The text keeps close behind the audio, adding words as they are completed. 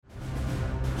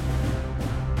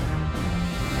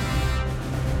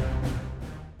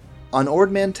On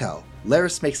Ord Mantell,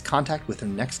 Laris makes contact with her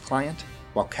next client,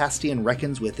 while Castian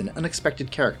reckons with an unexpected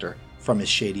character from his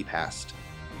shady past.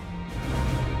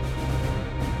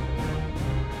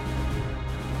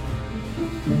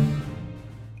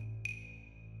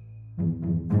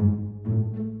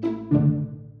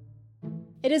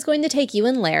 It is going to take you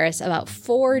and Laris about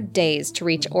 4 days to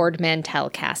reach Ord Mantell,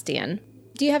 Castian.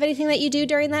 Do you have anything that you do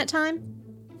during that time?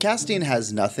 Castian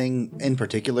has nothing in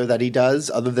particular that he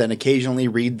does, other than occasionally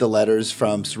read the letters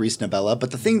from Cerise Nabella, but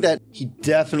the thing that he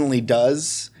definitely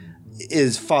does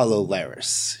is follow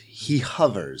Laris. He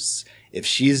hovers. If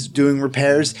she's doing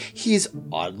repairs, he's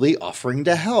oddly offering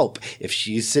to help. If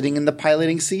she's sitting in the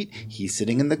piloting seat, he's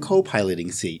sitting in the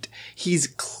co-piloting seat. He's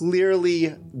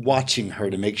clearly watching her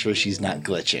to make sure she's not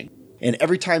glitching. And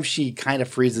every time she kind of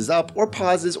freezes up or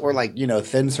pauses or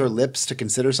thins her lips to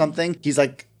consider something, he's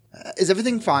like, is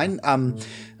everything fine?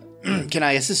 Can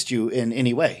I assist you in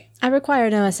any way? I require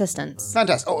no assistance.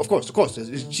 Fantastic. Oh, of course.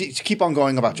 Keep on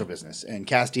going about your business. And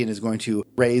Castian is going to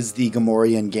raise the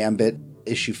Gamorrean Gambit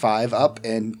issue 5 up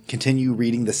and continue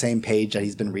reading the same page that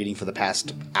he's been reading for the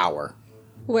past hour.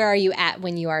 Where are you at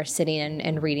when you are sitting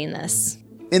and reading this?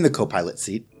 In the co-pilot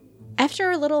seat.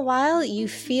 After a little while, you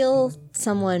feel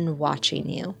someone watching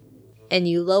you. And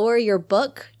you lower your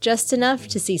book just enough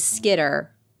to see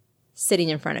Skitter sitting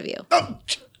in front of you.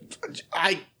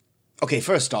 Okay,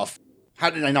 first off,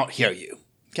 how did I not hear you?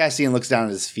 Castian looks down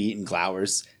at his feet and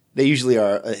glowers. They usually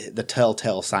are the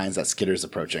telltale signs that Skitter's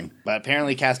approaching. But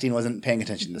apparently Castian wasn't paying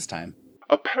attention this time.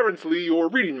 Apparently your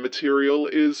reading material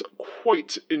is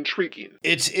quite intriguing.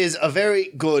 It is a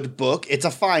very good book. It's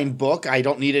a fine book. I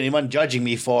don't need anyone judging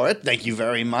me for it. Thank you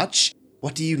very much.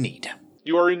 What do you need?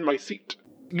 You are in my seat.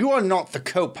 You are not the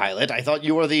co-pilot. I thought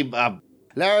you were the,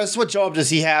 Laris, what job does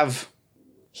he have?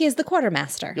 He is the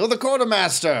quartermaster. You're the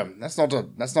quartermaster. That's not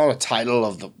a title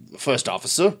of the first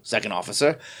officer, second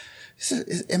officer.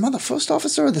 Am I the first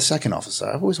officer or the second officer?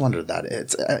 I've always wondered that.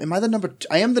 Am I the number?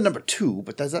 I am the number 2,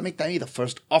 but does that make me the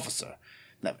first officer?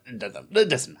 No, it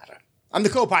doesn't matter. I'm the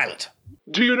co-pilot.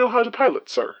 Do you know how to pilot,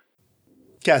 sir?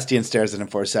 Castian stares at him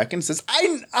for a second and says,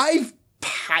 I've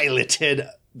piloted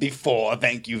before,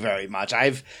 thank you very much.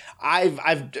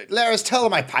 Laris, tell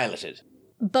him I piloted.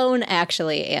 Bone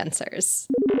actually answers.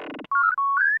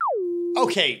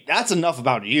 Okay, that's enough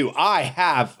about you.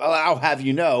 I'll have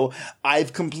you know,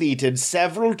 I've completed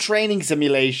several training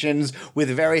simulations with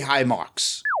very high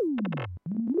marks.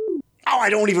 Oh, I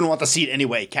don't even want the seat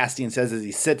anyway, Castian says as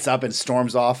he sits up and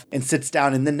storms off and sits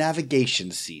down in the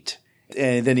navigation seat.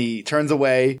 And then he turns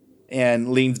away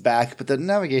and leans back, but the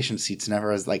navigation seat's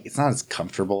never it's not as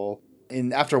comfortable.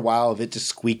 And after a while of it just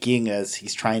squeaking as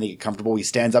he's trying to get comfortable, he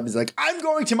stands up and he's like, I'm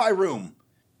going to my room.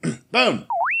 Boom.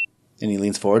 And he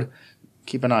leans forward.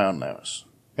 Keep an eye on Laris.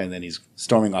 And then he's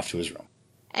storming off to his room.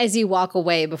 As you walk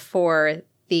away before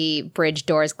the bridge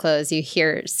doors close, you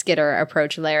hear Skitter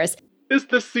approach Laris. Is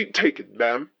this seat taken,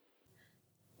 ma'am?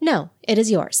 No, it is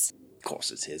yours. Of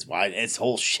course it's his. Why, this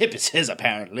whole ship is his,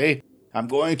 apparently. I'm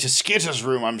going to Skitter's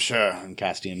room, I'm sure. And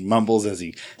Castian mumbles as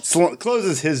he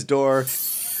closes his door,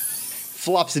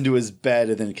 flops into his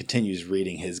bed, and then continues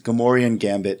reading his Gamorrean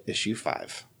Gambit issue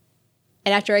 5.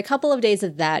 And after a couple of days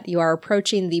of that, you are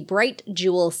approaching the Bright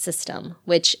Jewel system,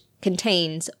 which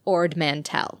contains Ord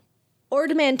Mantell.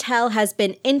 Ord Mantell has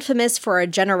been infamous for a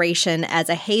generation as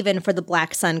a haven for the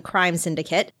Black Sun crime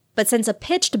syndicate, but since a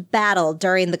pitched battle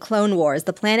during the Clone Wars,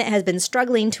 the planet has been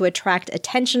struggling to attract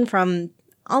attention from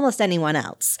almost anyone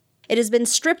else. It has been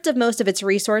stripped of most of its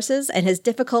resources and has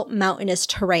difficult mountainous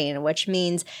terrain, which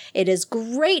means it is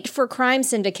great for crime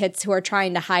syndicates who are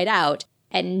trying to hide out,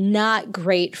 and not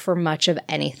great for much of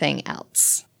anything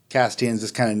else. Castian's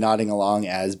just kind of nodding along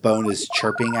as Bone is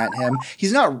chirping at him.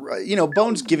 He's not,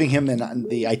 Bone's giving him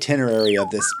the itinerary of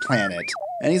this planet,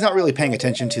 and he's not really paying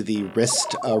attention to the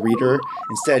wrist reader.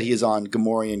 Instead, he is on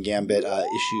Gamorrean Gambit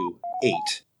issue 8.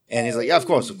 And he's like, yeah, of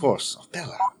course. Oh,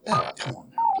 Bella, come on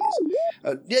now,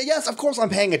 please. Yes, of course I'm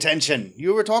paying attention.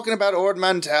 You were talking about Ord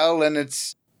Mantell, and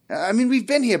it's... we've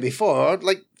been here before,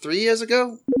 3 years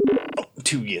ago?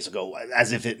 2 years ago,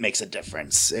 as if it makes a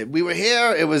difference. We were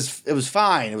here, it was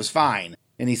fine.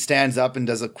 And he stands up and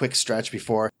does a quick stretch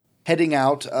before heading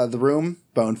out the room,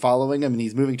 Bone following him, and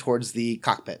he's moving towards the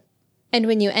cockpit. And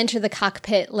when you enter the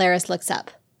cockpit, Laris looks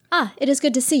up. Ah, it is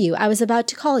good to see you. I was about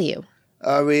to call you.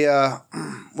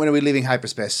 When are we leaving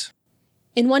hyperspace?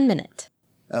 In 1 minute.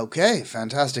 Okay,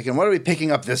 fantastic. And what are we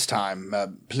picking up this time?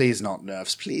 Please not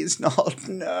nerves.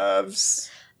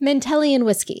 Mantellian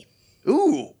whiskey.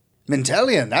 Ooh.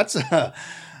 Mantellian, that's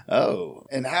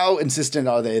and how insistent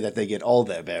are they that they get all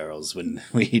their barrels when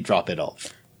we drop it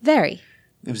off? Very.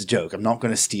 It was a joke. I'm not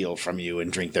going to steal from you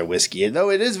and drink their whiskey, though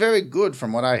it is very good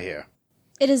from what I hear.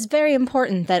 It is very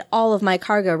important that all of my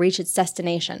cargo reach its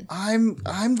destination. I'm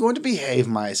going to behave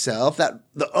myself. That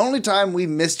the only time we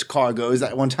missed cargo is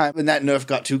that one time when that nerf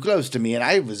got too close to me, and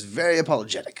I was very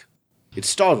apologetic. It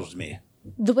startled me.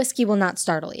 The whiskey will not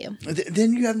startle you.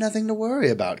 Then you have nothing to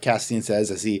worry about, Castian says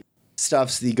as he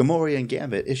stuffs the Gamorrean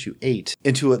Gambit issue 8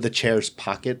 into the chair's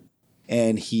pocket,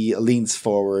 and he leans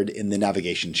forward in the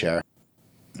navigation chair.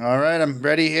 All right, I'm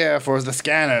ready here for the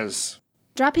scanners.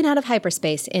 Dropping out of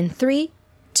hyperspace in 3,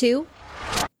 2...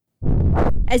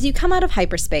 As you come out of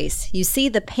hyperspace, you see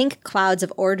the pink clouds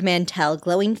of Ord Mantell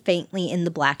glowing faintly in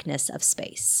the blackness of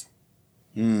space.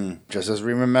 Just as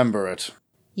we remember it.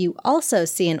 You also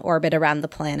see in orbit around the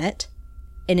planet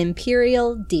an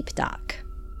Imperial deep dock.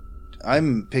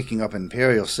 I'm picking up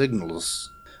Imperial signals.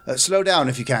 Slow down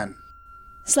if you can.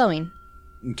 Slowing.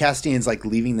 And Castian's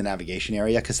leaving the navigation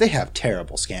area because they have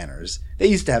terrible scanners. They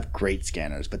used to have great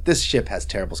scanners, but this ship has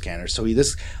terrible scanners. So he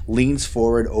just leans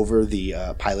forward over the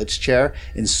pilot's chair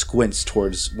and squints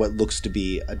towards what looks to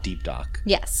be a deep dock.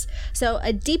 Yes. So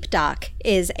a deep dock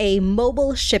is a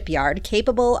mobile shipyard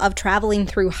capable of traveling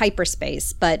through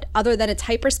hyperspace, but other than its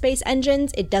hyperspace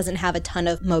engines, it doesn't have a ton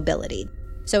of mobility.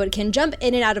 So it can jump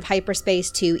in and out of hyperspace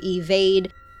to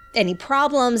evade any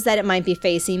problems that it might be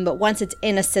facing, but once it's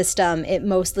in a system, it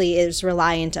mostly is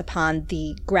reliant upon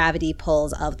the gravity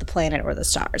pulls of the planet or the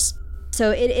stars.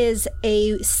 So it is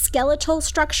a skeletal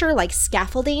structure like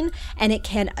scaffolding, and it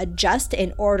can adjust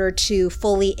in order to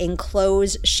fully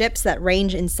enclose ships that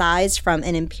range in size from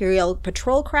an Imperial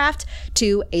patrol craft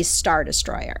to a Star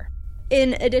Destroyer.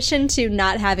 In addition to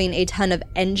not having a ton of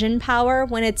engine power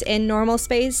when it's in normal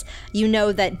space, you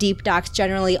know that deep docks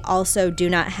generally also do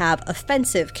not have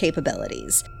offensive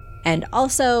capabilities. And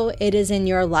also, it is in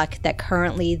your luck that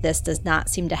currently this does not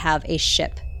seem to have a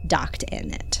ship docked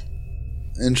in it.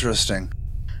 Interesting.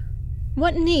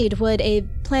 What need would a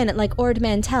planet like Ord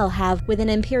Mantell have with an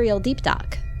Imperial deep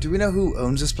dock? Do we know who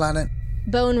owns this planet?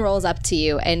 Bone rolls up to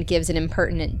you and gives an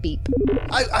impertinent beep.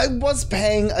 I was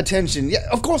paying attention. Yeah,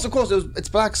 of course, it's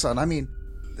Black Sun. I mean,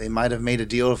 they might have made a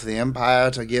deal with the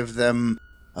Empire to give them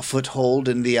a foothold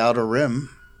in the Outer Rim.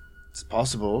 It's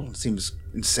possible. It seems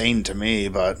insane to me,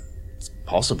 but it's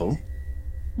possible.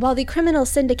 While the criminal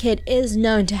syndicate is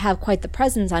known to have quite the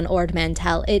presence on Ord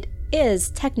Mantell, it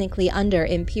is technically under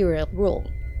Imperial rule.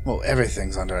 Well,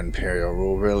 everything's under Imperial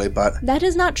rule, really, but... That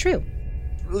is not true.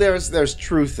 There's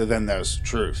truth, and then there's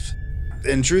truth.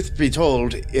 And truth be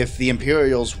told, if the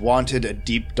Imperials wanted a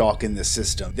deep dock in the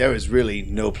system, there is really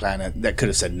no planet that could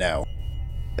have said no.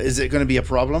 Is it going to be a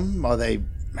problem? Are they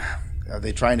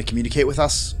trying to communicate with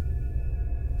us?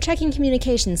 Checking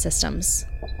communication systems.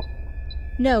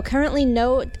 No, currently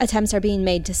no attempts are being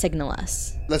made to signal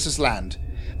us. Let's just land.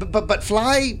 But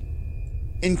fly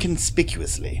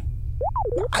inconspicuously.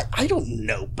 I don't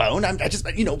know, Bone. I just,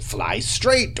 fly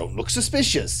straight. Don't look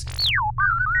suspicious.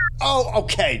 Oh,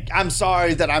 okay. I'm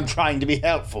sorry that I'm trying to be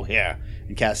helpful here.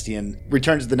 And Castian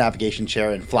returns to the navigation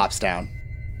chair and flops down.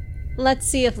 Let's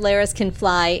see if Laris can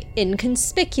fly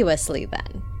inconspicuously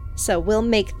then. So we'll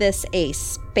make this a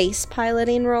space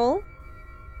piloting roll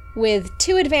with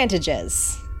 2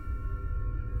 advantages.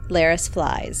 Laris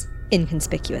flies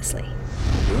inconspicuously.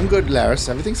 Doing good, Laris.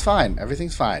 Everything's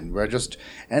fine. We're just...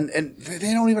 And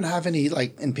they don't even have any,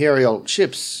 Imperial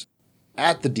ships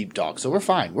at the deep dock, so we're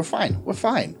fine.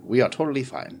 We are totally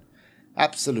fine.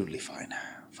 Absolutely fine.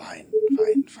 Fine.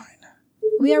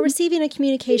 We are receiving a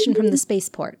communication from the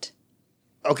spaceport.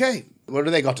 Okay, what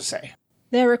do they got to say?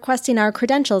 They're requesting our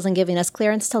credentials and giving us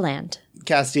clearance to land.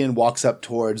 Castian walks up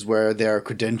towards where their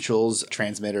credentials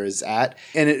transmitter is at,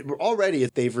 and already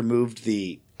they've removed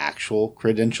the actual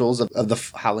credentials of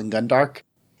the Howling Gundark,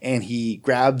 and he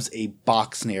grabs a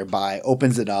box nearby,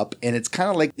 opens it up, and it's kind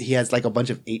of like he has a bunch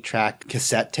of 8-track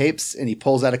cassette tapes, and he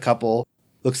pulls out a couple,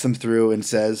 looks them through, and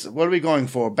says, "What are we going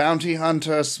for? Bounty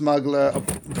hunter, smuggler,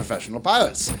 professional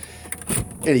pilots?"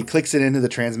 And he clicks it into the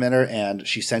transmitter, and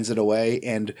she sends it away,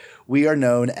 and we are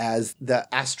known as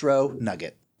the Astro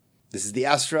Nugget. This is the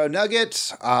Astro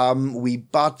Nugget. We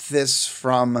bought this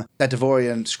from that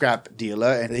Devorian scrap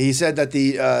dealer, and he said that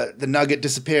the Nugget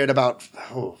disappeared about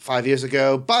 5 years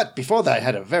ago, but before that it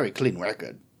had a very clean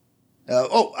record.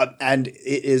 And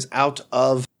it is out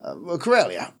of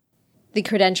Corellia. The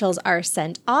credentials are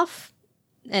sent off,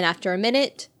 and after a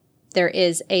minute, there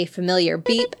is a familiar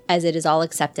beep as it is all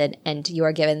accepted, and you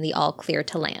are given the all clear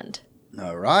to land.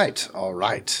 All right.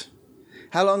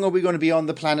 How long are we going to be on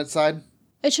the planet side?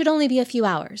 It should only be a few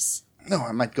hours. No,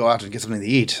 I might go out and get something to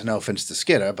eat. No offense to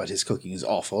Skidder, but his cooking is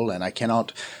awful, and I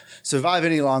cannot survive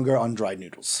any longer on dried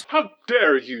noodles. How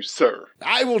dare you, sir?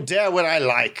 I will dare what I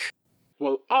like.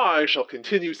 Well, I shall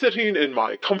continue sitting in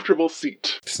my comfortable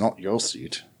seat. It's not your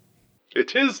seat.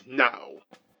 It is now.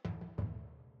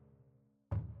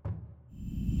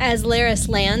 As Laris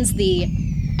lands the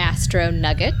Astro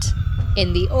Nugget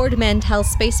in the Ord Mantell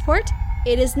spaceport,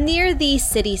 it is near the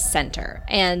city center,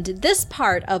 and this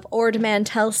part of Ord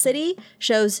Mantell City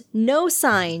shows no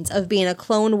signs of being a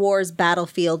Clone Wars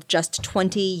battlefield just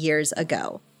 20 years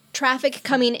ago. Traffic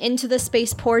coming into the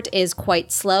spaceport is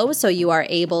quite slow, so you are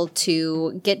able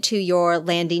to get to your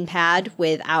landing pad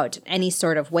without any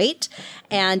sort of wait,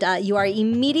 and you are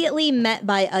immediately met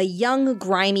by a young,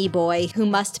 grimy boy who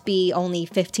must be only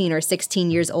 15 or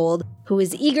 16 years old, who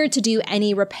is eager to do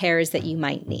any repairs that you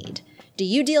might need. Do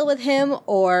you deal with him,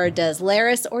 or does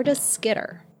Laris, or does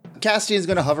Skidder? Castian's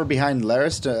going to hover behind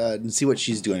Laris and see what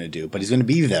she's going to do, but he's going to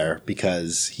be there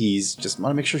because he's just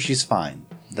want to make sure she's fine,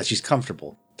 that she's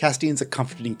comfortable. Castian's a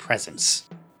comforting presence.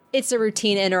 It's a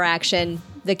routine interaction.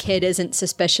 The kid isn't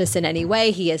suspicious in any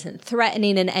way. He isn't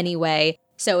threatening in any way.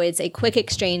 So it's a quick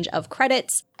exchange of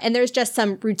credits, and there's just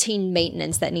some routine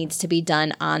maintenance that needs to be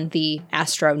done on the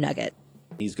Astro Nugget.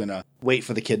 He's going to wait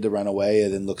for the kid to run away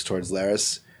and then looks towards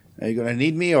Laris. Are you going to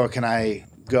need me, or can I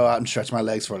go out and stretch my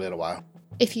legs for a little while?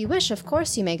 If you wish, of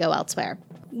course, you may go elsewhere.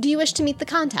 Do you wish to meet the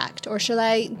contact, or should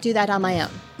I do that on my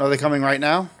own? Are they coming right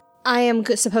now? I am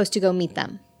supposed to go meet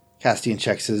them. Castian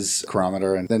checks his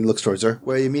chronometer and then looks towards her.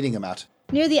 Where are you meeting him at?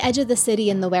 Near the edge of the city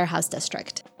in the warehouse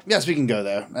district. Yes, we can go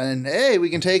there. And hey,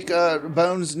 we can take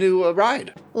Bone's new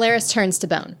ride. Laris turns to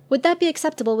Bone. Would that be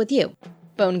acceptable with you?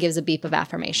 Bone gives a beep of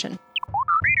affirmation.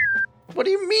 What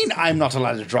do you mean I'm not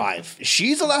allowed to drive?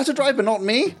 She's allowed to drive, but not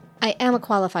me? I am a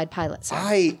qualified pilot, sir.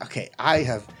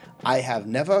 I have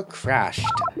never crashed.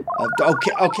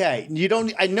 Okay. You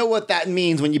don't. I know what that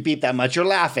means when you beep that much. You're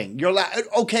laughing.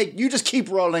 Okay, you just keep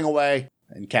rolling away.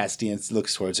 And Castian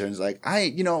looks towards her and is like,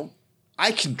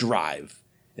 I can drive.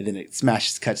 And then it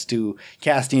cuts to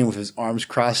Castian with his arms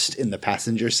crossed in the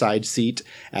passenger side seat,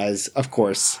 as of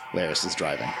course Laris is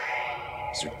driving.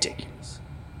 It's ridiculous.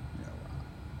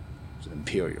 It's an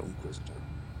Imperial Inquisitor,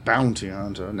 bounty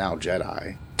hunter, now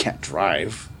Jedi. Can't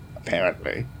drive,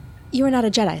 apparently. You are not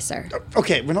a Jedi, sir.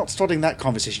 Okay, we're not starting that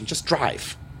conversation. Just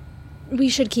drive. We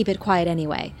should keep it quiet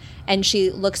anyway. And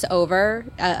she looks over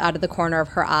out of the corner of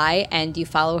her eye, and you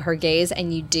follow her gaze,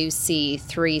 and you do see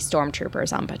 3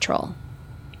 stormtroopers on patrol.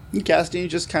 And Castian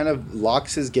just kind of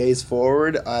locks his gaze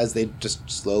forward as they just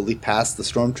slowly pass the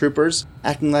stormtroopers,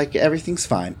 acting like everything's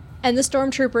fine. And the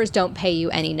stormtroopers don't pay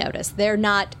you any notice. They're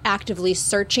not actively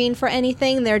searching for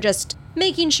anything. They're just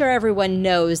making sure everyone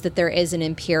knows that there is an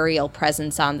Imperial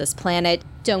presence on this planet.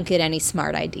 Don't get any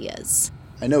smart ideas.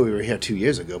 I know we were here 2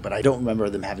 years ago, but I don't remember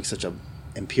them having such an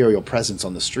Imperial presence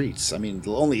on the streets. I mean,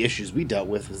 the only issues we dealt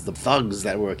with was the thugs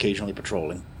that were occasionally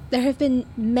patrolling. There have been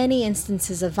many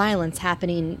instances of violence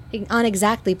happening on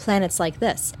exactly planets like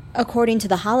this. According to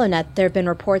the HoloNet, there have been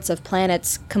reports of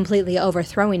planets completely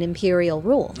overthrowing Imperial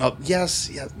rule. Oh, yes,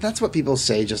 that's what people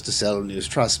say just to sell news,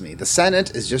 trust me. The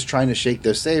Senate is just trying to shake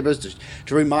their sabers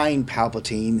to remind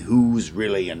Palpatine who's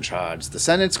really in charge. The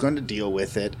Senate's going to deal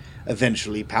with it.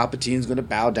 Eventually, Palpatine's going to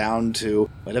bow down to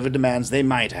whatever demands they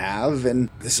might have, and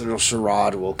this little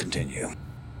charade will continue.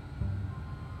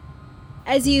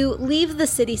 As you leave the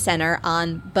city center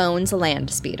on Bone's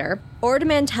land speeder, Ord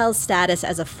Mantell's status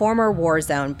as a former war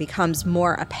zone becomes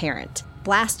more apparent.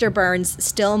 Blaster burns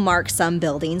still mark some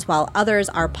buildings, while others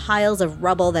are piles of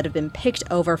rubble that have been picked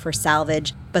over for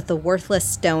salvage, but the worthless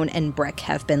stone and brick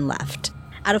have been left.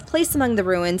 Out of place among the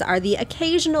ruins are the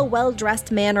occasional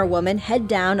well-dressed man or woman head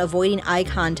down, avoiding eye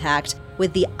contact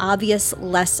with the obvious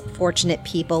less fortunate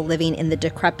people living in the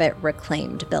decrepit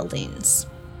reclaimed buildings.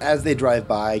 As they drive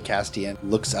by, Castian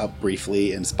looks up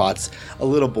briefly and spots a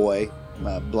little boy,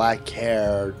 black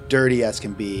hair, dirty as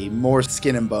can be, more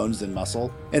skin and bones than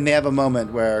muscle. And they have a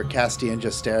moment where Castian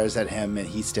just stares at him and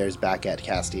he stares back at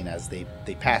Castian as they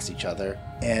pass each other.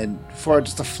 And for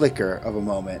just a flicker of a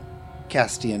moment,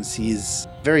 Castian sees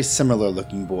a very similar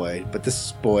looking boy, but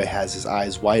this boy has his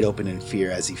eyes wide open in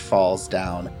fear as he falls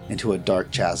down into a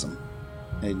dark chasm.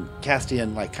 And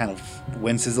Castian kind of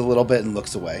winces a little bit and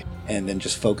looks away, and then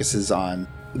just focuses on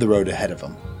the road ahead of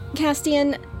him.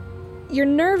 Castian, your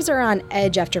nerves are on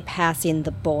edge after passing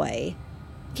the boy.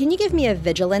 Can you give me a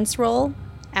vigilance roll?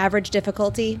 Average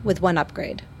difficulty with 1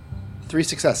 upgrade. 3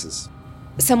 successes.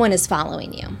 Someone is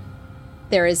following you.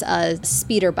 There is a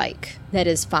speeder bike that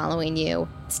is following you,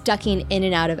 ducking in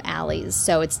and out of alleys,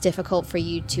 so it's difficult for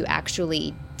you to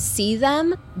actually see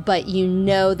them, but you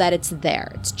know that it's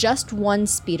there. It's just one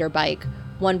speeder bike,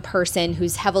 one person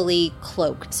who's heavily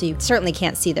cloaked, so you certainly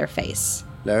can't see their face.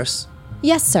 Laris,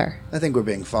 Yes, sir. I think we're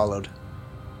being followed.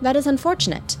 That is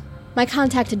unfortunate. My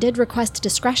contact did request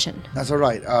discretion. That's all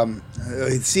right.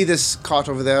 See this cart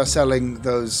over there selling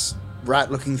those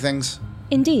rat-looking things?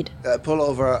 Indeed. Pull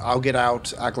over, I'll get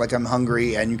out, act like I'm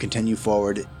hungry, and you continue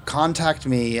forward. Contact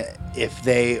me if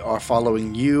they are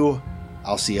following you.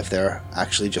 I'll see if they're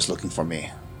actually just looking for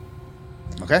me.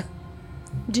 Okay?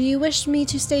 Do you wish me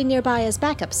to stay nearby as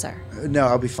backup, sir? No,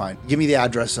 I'll be fine. Give me the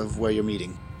address of where you're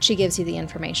meeting. She gives you the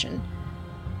information.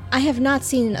 I have not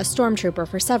seen a stormtrooper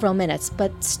for several minutes,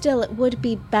 but still it would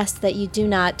be best that you do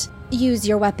not use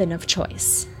your weapon of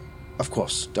choice. Of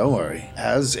course, don't worry.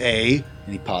 And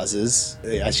he pauses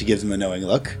as she gives him a knowing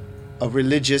look, a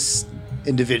religious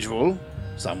individual,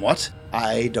 somewhat.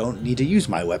 I don't need to use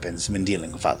my weapons when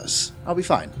dealing with others. I'll be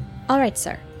fine. All right,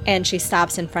 sir. And she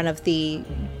stops in front of the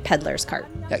peddler's cart.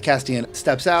 Yeah, Castian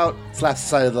steps out, slaps the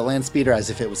side of the land speeder as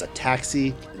if it was a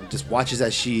taxi, and just watches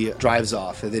as she drives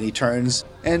off. And then he turns,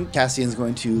 and Castian's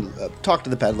going to talk to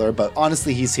the peddler, but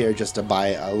honestly, he's here just to buy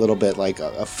a little bit like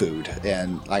a food.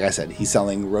 And like I said, he's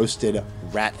selling roasted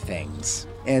rat things.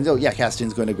 And so, yeah,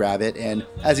 Castian's going to grab it, and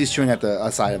as he's chewing at the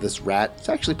side of this rat, it's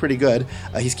actually pretty good.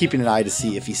 He's keeping an eye to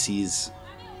see if he sees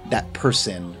that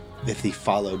person, if he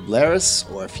followed Laris,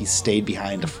 or if he stayed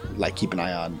behind to, like, keep an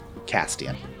eye on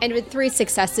Castian. And with 3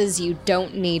 successes, you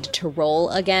don't need to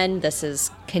roll again. This is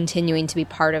continuing to be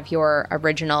part of your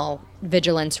original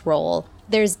vigilance roll.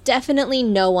 There's definitely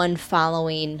no one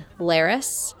following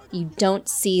Laris. You don't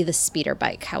see the speeder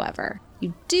bike, however.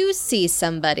 You do see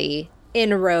somebody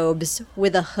in robes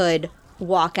with a hood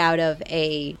walk out of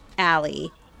a alley.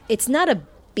 It's not a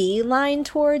beeline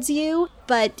towards you,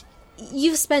 but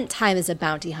you've spent time as a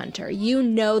bounty hunter. You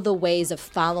know the ways of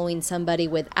following somebody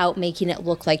without making it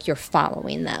look like you're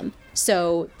following them.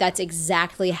 So that's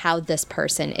exactly how this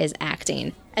person is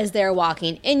acting, as they're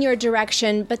walking in your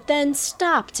direction, but then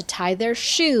stop to tie their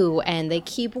shoe, and they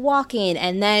keep walking,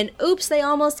 and then, oops, they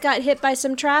almost got hit by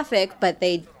some traffic, but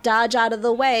they dodge out of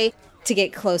the way to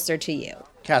get closer to you.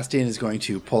 Castian is going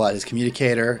to pull out his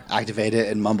communicator, activate it,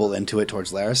 and mumble into it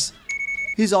towards Laris.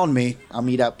 He's on me. I'll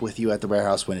meet up with you at the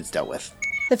warehouse when it's dealt with.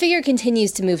 The figure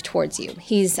continues to move towards you.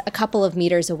 He's a couple of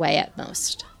meters away at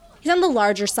most. He's on the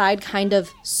larger side, kind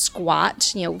of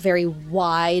squat, very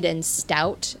wide and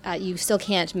stout. You still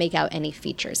can't make out any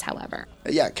features, however.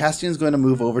 Yeah, Castian's going to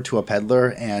move over to a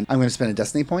peddler, and I'm going to spend a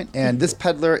destiny point. And this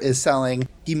peddler is selling,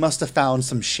 he must have found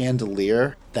some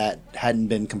chandelier that hadn't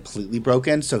been completely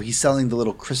broken, so he's selling the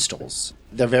little crystals.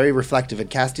 They're very reflective, and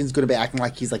Castian's going to be acting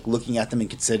like he's like looking at them and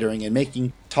considering and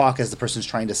making talk as the person's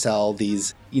trying to sell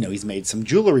these, he's made some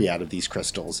jewelry out of these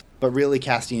crystals. But really,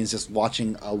 Castian is just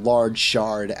watching a large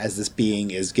shard as this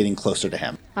being is getting closer to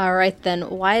him. All right, then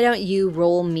why don't you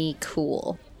roll me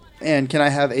cool? And can I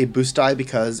have a boost die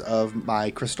because of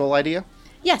my crystal idea?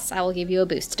 Yes, I will give you a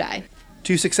boost die.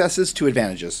 2 successes, 2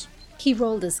 advantages. He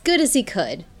rolled as good as he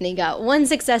could, and he got 1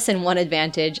 success and 1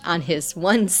 advantage on his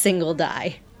 1 single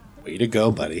die. Way to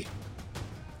go, buddy.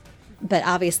 But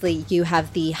obviously you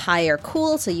have the higher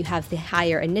cool, so you have the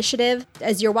higher initiative.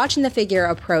 As you're watching the figure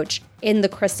approach in the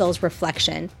crystal's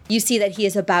reflection, you see that he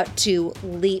is about to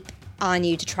leap on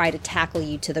you to try to tackle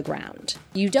you to the ground.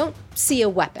 You don't see a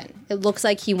weapon. It looks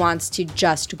like he wants to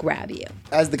just grab you.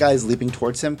 As the guy is leaping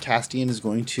towards him, Castian is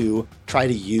going to try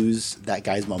to use that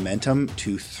guy's momentum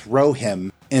to throw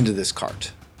him into this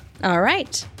cart. All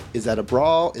right. Is that a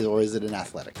brawl, or is it an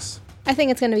athletics? I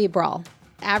think it's going to be a brawl.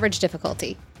 Average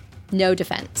difficulty. No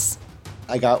defense.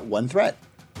 I got 1 threat.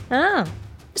 Oh.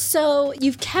 So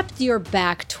you've kept your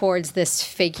back towards this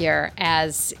figure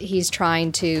as he's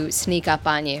trying to sneak up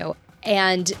on you.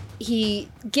 And he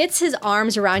gets his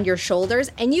arms around your shoulders,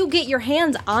 and you get your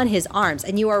hands on his arms,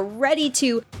 and you are ready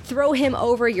to throw him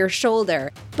over your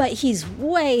shoulder. But he's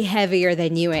way heavier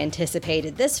than you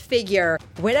anticipated. This figure,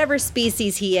 whatever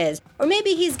species he is, or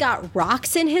maybe he's got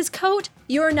rocks in his coat,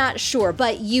 you're not sure,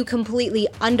 but you completely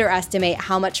underestimate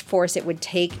how much force it would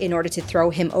take in order to throw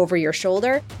him over your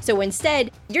shoulder. So instead,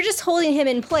 you're just holding him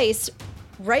in place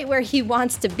right where he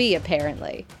wants to be,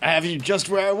 apparently. I have you just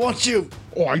where I want you.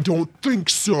 Oh, I don't think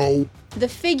so. The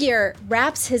figure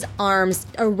wraps his arms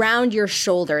around your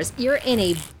shoulders. You're in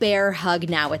a bear hug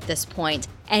now at this point,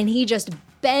 and he just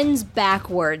bends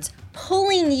backwards,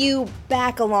 pulling you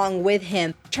back along with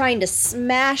him, trying to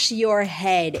smash your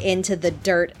head into the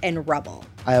dirt and rubble.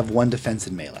 I have 1 defense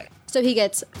in melee. So he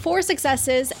gets 4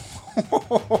 successes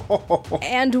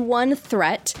and 1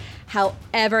 threat.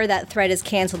 However, that threat is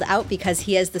canceled out because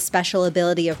he has the special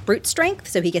ability of brute strength,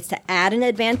 so he gets to add an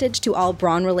advantage to all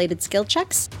brawn-related skill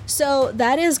checks. So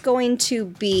that is going to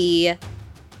be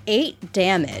 8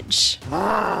 damage.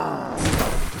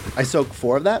 I soak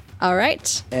 4 of that, All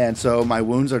right. and so my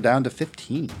wounds are down to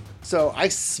 15. So I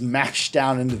smash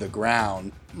down into the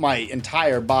ground. My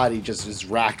entire body just is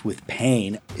racked with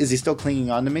pain. Is he still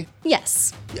clinging on to me?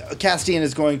 Yes. Castian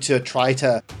is going to try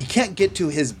to... He can't get to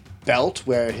his belt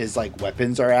where his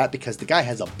weapons are at because the guy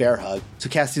has a bear hug. So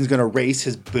Castian's going to raise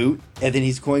his boot, and then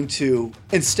he's going to,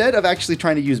 instead of actually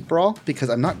trying to use Brawl, because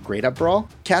I'm not great at Brawl,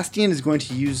 Castian is going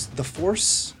to use the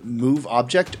Force move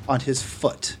object on his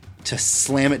foot to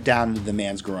slam it down into the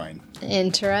man's groin.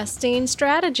 Interesting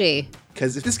strategy.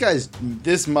 Because if this guy's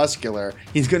this muscular,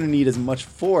 he's going to need as much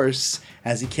force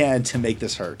as he can to make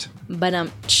this hurt.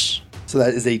 So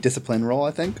that is a discipline roll,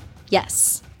 I think.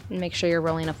 Yes. Make sure you're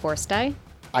rolling a force die.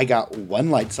 I got 1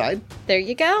 light side, There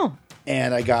you go.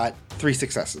 and I got 3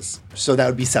 successes. So that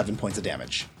would be 7 points of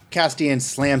damage. Castian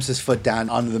slams his foot down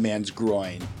onto the man's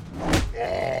groin,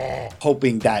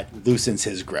 hoping that loosens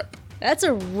his grip. That's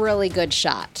a really good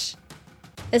shot.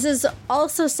 This is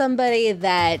also somebody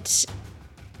that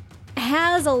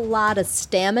has a lot of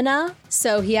stamina,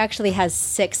 so he actually has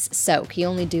 6 soak. You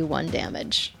only do 1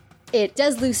 damage. It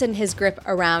does loosen his grip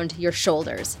around your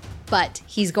shoulders, but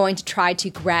he's going to try to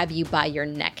grab you by your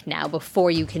neck now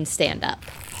before you can stand up.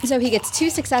 So he gets 2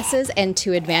 successes and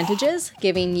 2 advantages,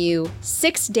 giving you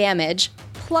 6 damage,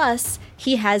 plus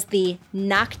he has the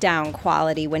knockdown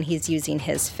quality when he's using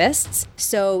his fists,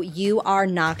 so you are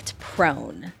knocked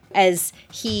prone. As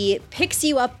he picks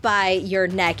you up by your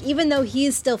neck, even though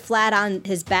he's still flat on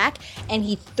his back, and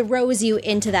he throws you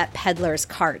into that peddler's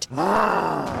cart.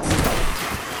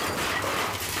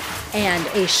 And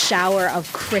a shower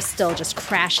of crystal just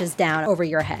crashes down over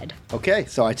your head. Okay,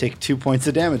 so I take 2 points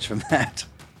of damage from that.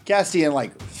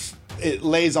 Castian, it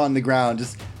lays on the ground,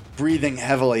 just breathing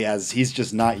heavily as he's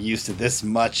just not used to this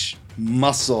much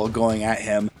muscle going at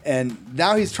him. And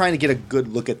now he's trying to get a good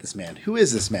look at this man. Who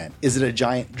is this man? Is it a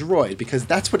giant droid? Because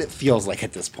that's what it feels like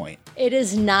at this point. It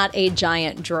is not a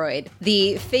giant droid.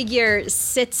 The figure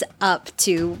sits up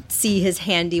to see his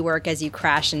handiwork as you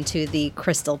crash into the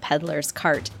crystal peddler's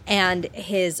cart, and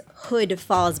his hood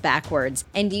falls backwards,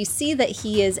 and you see that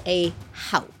he is a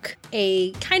Hauk,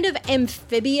 a kind of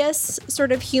amphibious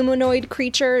sort of humanoid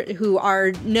creature who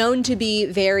are known to be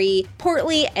very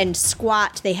portly and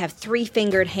squat. They have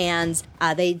 3-fingered hands.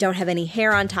 They don't have any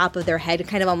hair on top of their head,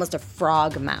 kind of almost a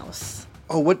frog mouth.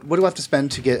 Oh, what do I have to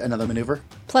spend to get another maneuver?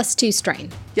 +2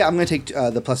 strain. Yeah, I'm going to take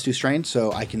the +2 strain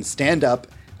so I can stand up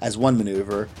as one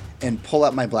maneuver and pull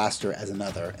out my blaster as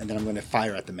another, and then I'm going to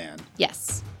fire at the man.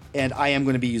 Yes. And I am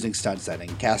going to be using stun setting.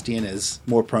 Castian is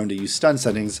more prone to use stun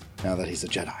settings now that he's a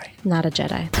Jedi. Not a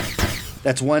Jedi.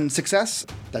 That's 1 success.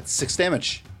 That's 6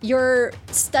 damage. Your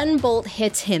stun bolt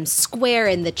hits him square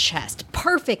in the chest.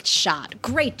 Perfect shot.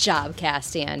 Great job,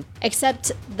 Castian.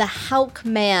 Except the Hauk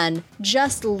man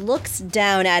just looks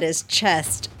down at his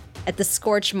chest at the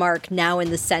scorch mark now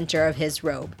in the center of his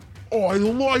robe. I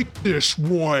like this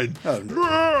one. Oh, no.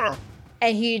 Ah!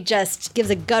 And he just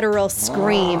gives a guttural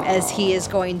scream as he is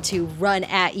going to run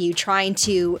at you, trying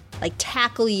to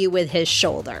tackle you with his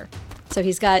shoulder. So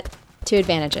he's got 2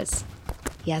 advantages.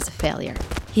 He has a failure.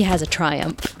 He has a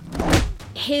triumph.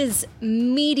 His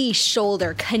meaty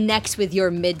shoulder connects with your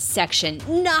midsection,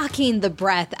 knocking the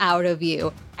breath out of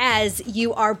you as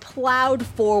you are plowed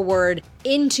forward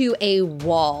into a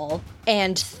wall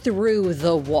and through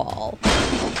the wall.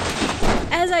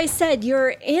 As I said, you're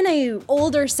in an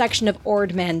older section of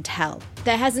Ord Mantell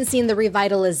that hasn't seen the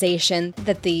revitalization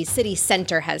that the city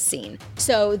center has seen.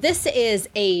 So this is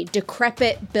a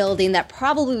decrepit building that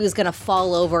probably was going to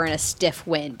fall over in a stiff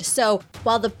wind. So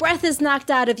while the breath is knocked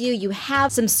out of you, you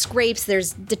have some scrapes,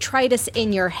 there's detritus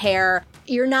in your hair.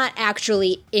 You're not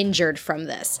actually injured from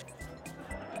this.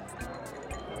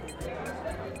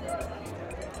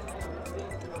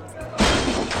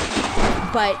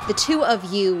 But the 2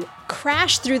 of you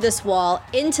crash through this wall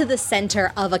into the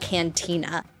center of a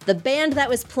cantina. The band that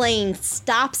was playing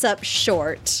stops up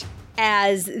short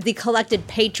as the collected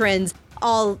patrons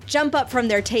all jump up from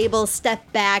their tables, step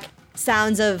back,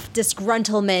 sounds of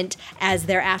disgruntlement as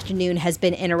their afternoon has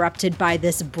been interrupted by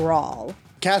this brawl.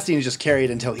 Castian is just carried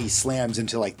until he slams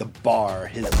into the bar,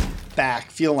 his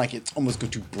back, feeling like it's almost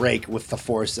going to break with the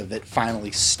force of it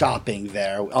finally stopping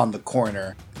there on the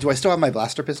corner. Do I still have my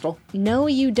blaster pistol? No,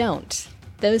 you don't.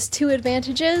 Those 2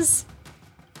 advantages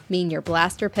mean your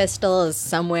blaster pistol is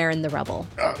somewhere in the rubble.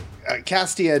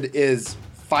 Castian is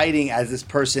fighting as this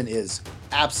person is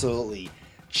absolutely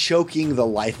choking the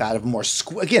life out of him, or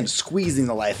squeezing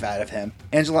the life out of him.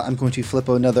 Angela, I'm going to flip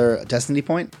another destiny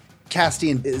point.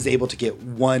 Castian is able to get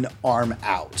one arm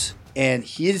out, and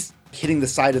he is hitting the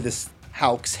side of this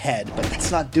Hauk's head, but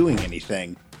that's not doing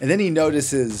anything. And then he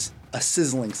notices a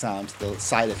sizzling sound to the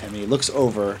side of him, and he looks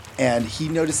over, and he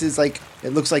notices, like,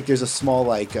 it looks like there's a small,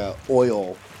 like,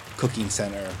 oil cooking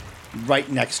center right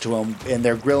next to him, and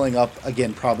they're grilling up,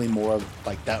 again, probably more of,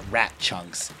 like, that rat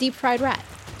chunks. Deep fried rat.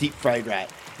 Deep fried rat.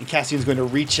 And Castian's going to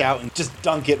reach out and just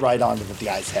dunk it right onto the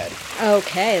guy's head.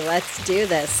 Okay, let's do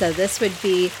this. So this would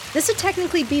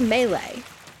technically be melee.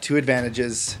 2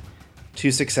 advantages, 2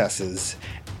 successes,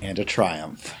 and a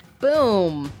triumph.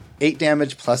 Boom. 8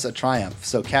 damage plus a triumph.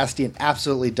 So Castian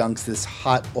absolutely dunks this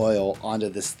hot oil onto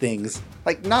this thing's,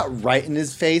 like, not right in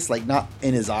his face, like not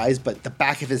in his eyes, but the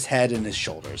back of his head and his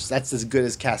shoulders. That's as good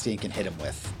as Castian can hit him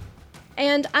with.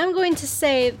 And I'm going to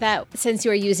say that since you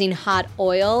are using hot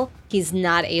oil, he's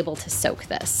not able to soak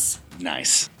this.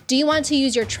 Nice. Do you want to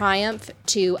use your triumph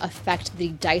to affect the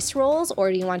dice rolls,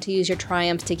 or do you want to use your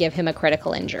triumph to give him a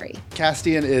critical injury?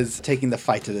 Castian is taking the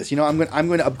fight to this. You know, I'm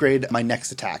going to upgrade my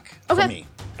next attack for me.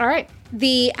 All right.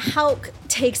 The Hauk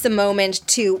takes a moment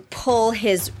to pull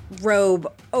his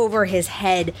robe over his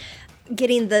head,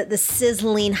 getting the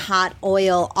sizzling hot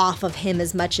oil off of him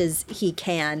as much as he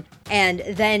can, and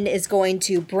then is going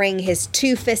to bring his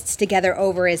 2 fists together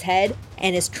over his head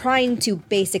and is trying to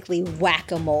basically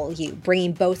whack-a-mole you,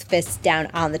 bringing both fists down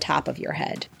on the top of your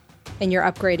head. And you're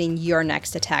upgrading your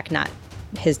next attack, not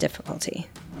his difficulty.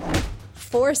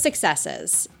 4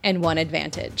 successes and 1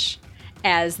 advantage,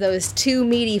 as those 2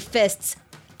 meaty fists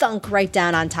thunk right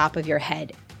down on top of your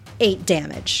head. 8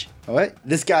 damage. All right.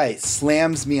 This guy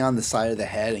slams me on the side of the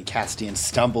head, and Castian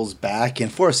stumbles back,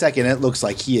 and for a second it looks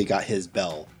like he had got his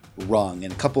bell rung.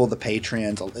 And a couple of the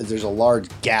patrons, there's a large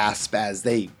gasp as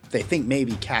they think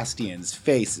maybe Castian's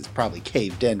face is probably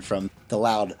caved in from the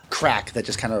loud crack that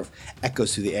just kind of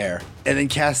echoes through the air. And then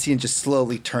Castian just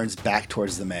slowly turns back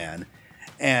towards the man,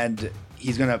 and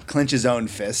he's going to clench his own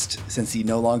fist since he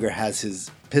no longer has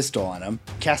his pistol on him.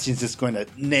 Castian's just going to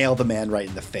nail the man right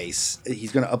in the face.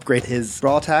 He's going to upgrade his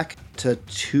brawl attack to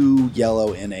 2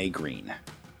 yellow and a green.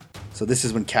 So this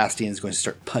is when Castian is going to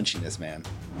start punching this man.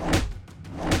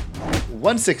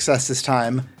 1 success this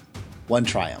time, 1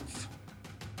 triumph.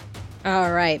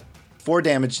 All right. 4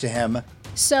 damage to him.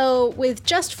 So with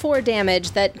just 4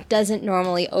 damage, that doesn't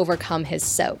normally overcome his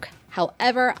soak.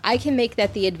 However, I can make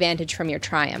that the advantage from your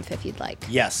triumph if you'd like.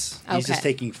 Yes. He's just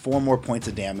taking 4 more points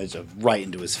of damage right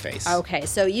into his face. Okay,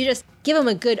 so you just give him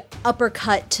a good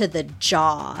uppercut to the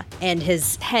jaw, and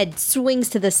his head swings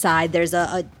to the side. There's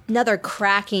another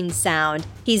cracking sound.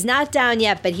 He's not down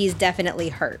yet, but he's definitely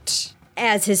hurt.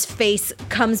 As his face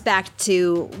comes back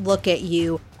to look at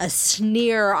you, a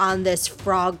sneer on this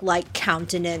frog-like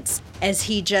countenance as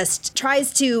he just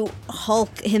tries to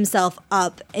hulk himself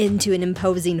up into an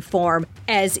imposing form,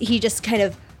 as he just kind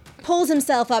of pulls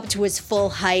himself up to his full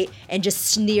height and just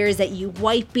sneers at you,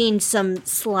 wiping some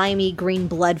slimy green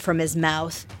blood from his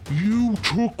mouth. You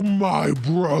took my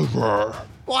brother.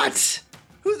 What?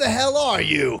 Who the hell are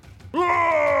you?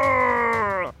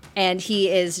 And he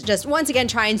is just once again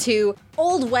trying to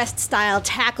Old West style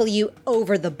tackle you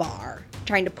over the bar,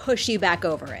 trying to push you back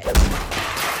over it.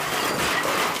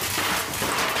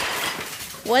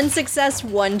 1 success,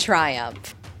 1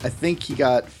 triumph. I think he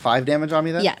got 5 damage on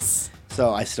me then? Yes.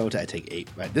 So I take 8.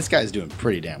 Right? This guy's doing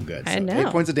pretty damn good. So I know.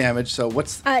 8 points of damage. So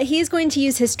what's... He's going to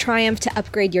use his triumph to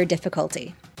upgrade your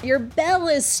difficulty. Your bell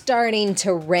is starting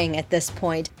to ring at this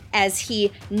point as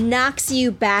he knocks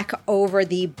you back over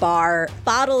the bar.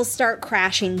 Bottles start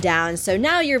crashing down, so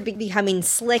now you're becoming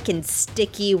slick and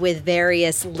sticky with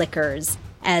various liquors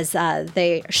as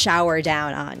they shower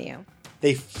down on you.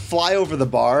 They fly over the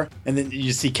bar, and then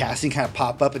you see Castian kind of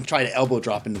pop up and try to elbow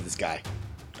drop into this guy.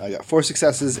 I got 4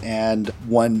 successes and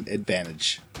 1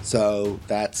 advantage. So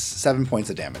that's 7 points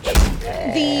of damage.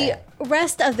 The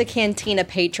rest of the Cantina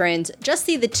patrons just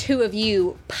see the 2 of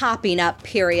you popping up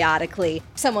periodically.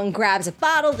 Someone grabs a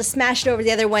bottle to smash it over the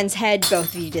other one's head,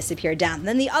 both of you disappear down.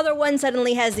 Then the other one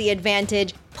suddenly has the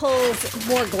advantage, pulls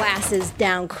more glasses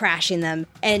down, crashing them.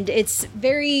 And it's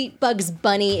very Bugs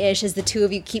Bunny-ish as the 2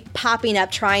 of you keep popping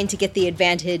up, trying to get the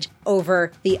advantage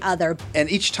over the other. And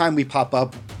each time we pop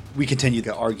up, we continue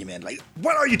the argument. Like,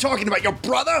 what are you talking about, your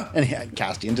brother? And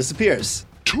Castian disappears.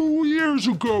 2 years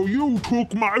ago, you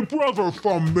took my brother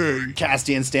from me.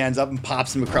 Castian stands up and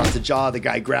pops him across the jaw. The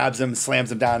guy grabs him,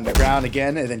 slams him down on the ground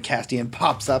again, and then Castian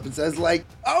pops up and says, like,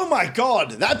 oh my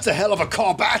god, that's a hell of a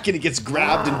callback. And he gets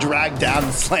grabbed and dragged down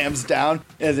and slams down.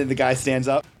 And then the guy stands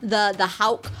up. The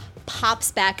Hauk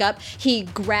pops back up. He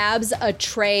grabs a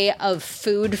tray of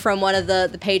food from one of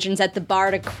the patrons at the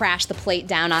bar to crash the plate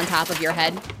down on top of your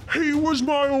head. He was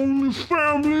my only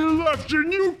family left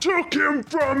and you took him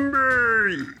from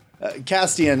me!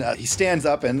 Castian, he stands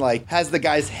up and has the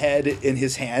guy's head in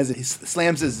his hands, and he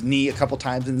slams his knee a couple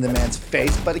times in the man's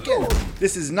face. But again,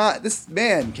 this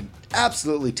man can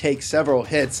absolutely take several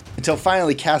hits until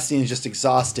finally Castian is just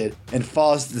exhausted and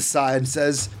falls to the side and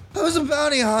says, "I was a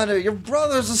bounty hunter. Your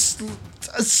brother's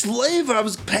a slave. I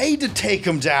was paid to take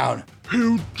him down."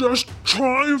 He just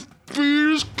trying to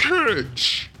feed his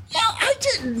kids. Yeah, I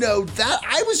didn't know that.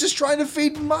 I was just trying to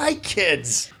feed my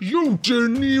kids. You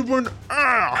didn't even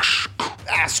ask.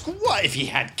 Ask what? If he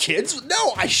had kids?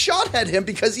 No, I shot at him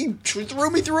because he threw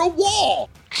me through a wall.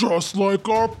 Just like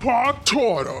our pa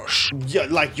taught us. Yeah,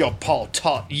 like your pa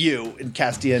taught you, in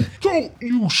Castian. Don't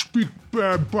you speak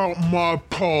bad about my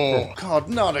pa. Oh God,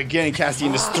 not again.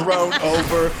 Castian is thrown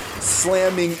over,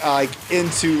 slamming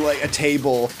into a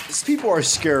table. People are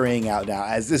scurrying out now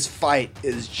as this fight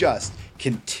is just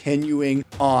continuing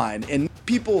on. And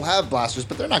people have blasters,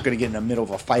 but they're not going to get in the middle of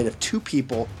a fight of two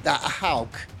people, a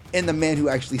Hauk and the man who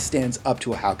actually stands up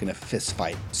to a Hauk in a fist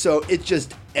fight. So it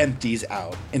just empties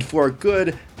out. And for a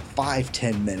good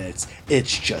 5-10 minutes,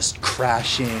 it's just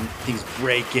crashing, things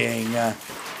breaking.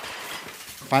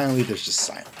 Finally, there's just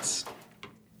silence.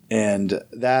 And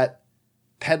that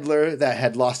peddler that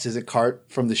had lost his cart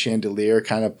from the chandelier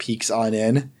kind of peeks on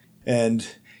in, and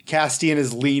Castian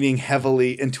is leaning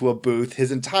heavily into a booth.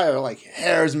 His entire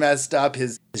hair's messed up.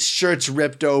 His shirt's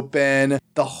ripped open.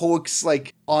 The Hauk's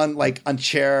on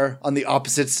chair on the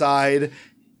opposite side,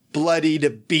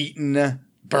 bloodied, beaten,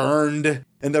 burned,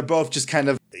 and they're both just kind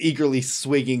of eagerly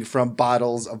swigging from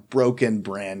bottles of broken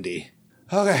brandy.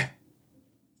 Okay.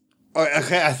 All right,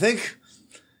 okay, I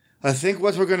think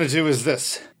what we're gonna do is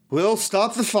this. We'll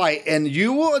stop the fight, and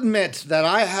you will admit that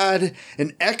I had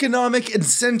an economic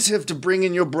incentive to bring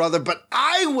in your brother, but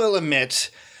I will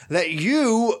admit that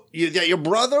that your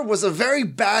brother was a very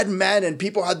bad man, and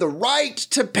people had the right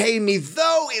to pay me,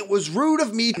 though it was rude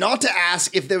of me not to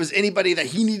ask if there was anybody that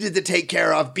he needed to take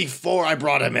care of before I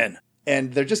brought him in.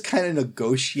 And they're just kind of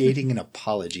negotiating an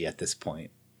apology at this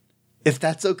point. If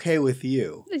that's okay with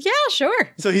you. Yeah, sure.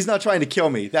 So he's not trying to kill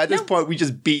me. At this point, we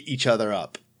just beat each other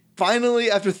up. Finally,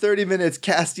 after 30 minutes,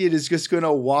 Castian is just going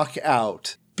to walk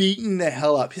out, beaten the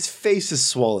hell up. His face is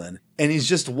swollen, and he's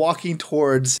just walking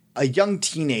towards a young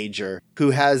teenager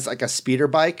who has a speeder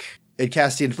bike. And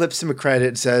Castian flips him a credit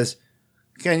and says,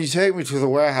 "Can you take me to the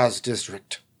warehouse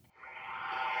district?"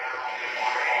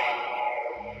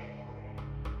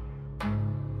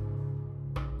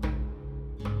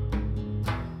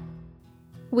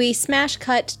 We smash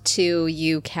cut to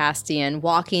you, Castian,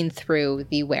 walking through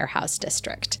the warehouse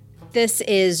district. This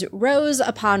is rows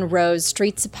upon rows,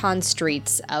 streets upon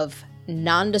streets of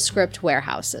nondescript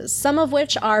warehouses, some of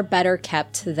which are better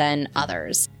kept than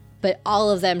others. But all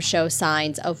of them show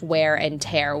signs of wear and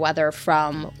tear, whether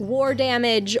from war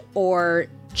damage or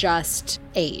just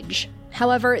age.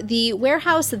 However, the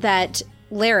warehouse that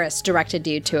Laris directed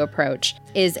you to approach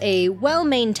is a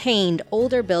well-maintained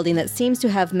older building that seems to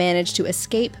have managed to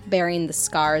escape bearing the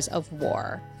scars of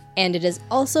war. And it is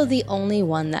also the only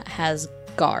one that has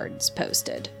guards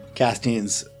posted.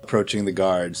 Castian's approaching the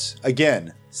guards.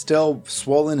 Again, still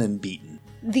swollen and beaten.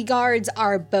 The guards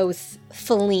are both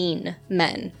Feline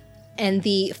men. And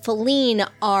the Feline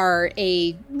are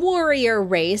a warrior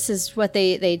race, is what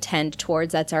they tend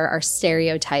towards. That's our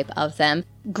stereotype of them.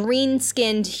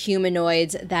 Green-skinned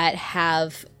humanoids that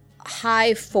have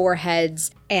high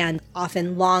foreheads and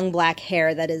often long black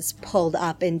hair that is pulled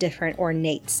up in different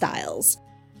ornate styles.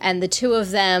 And the two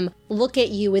of them look at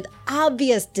you with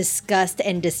obvious disgust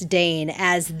and disdain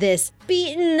as this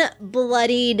beaten,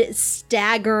 bloodied,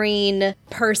 staggering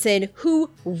person who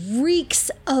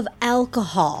reeks of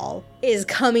alcohol is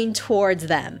coming towards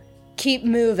them. Keep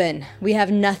moving. We have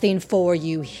nothing for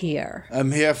you here.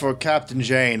 I'm here for Captain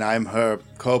Jane. I'm her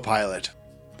co-pilot.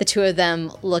 The two of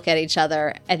them look at each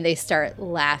other and they start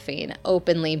laughing,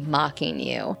 openly mocking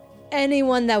you.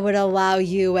 Anyone that would allow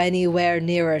you anywhere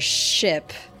near a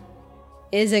ship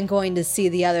isn't going to see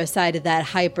the other side of that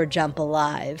hyper jump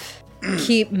alive.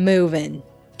 Keep moving.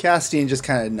 Castian just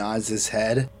kind of nods his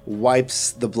head,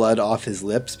 wipes the blood off his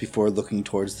lips before looking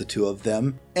towards the two of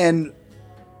them. And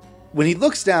when he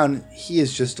looks down, he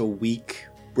is just a weak,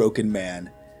 broken man.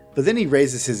 But then he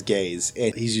raises his gaze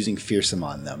and he's using fearsome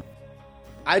on them.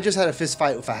 I just had a fist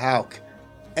fight with a Hauk,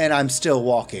 and I'm still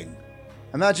walking.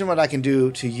 Imagine what I can do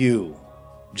to you,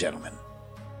 gentlemen.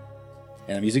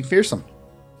 And I'm using fearsome.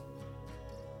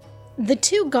 The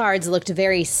two guards looked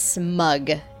very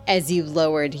smug as you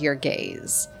lowered your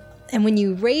gaze. And when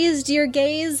you raised your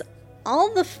gaze,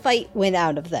 all the fight went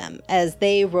out of them as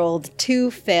they rolled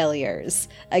 2 failures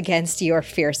against your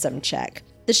fearsome check.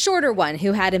 The shorter one,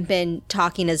 who hadn't been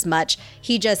talking as much,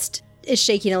 he just is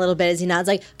shaking a little bit as he nods,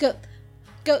 like, Go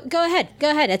ahead.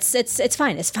 It's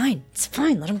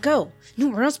fine. Let him go. No,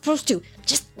 we're not supposed to.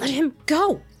 Just let him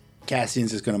go. Castian's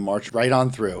just going to march right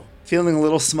on through, feeling a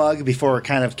little smug before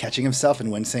kind of catching himself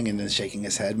and wincing and then shaking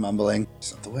his head, mumbling,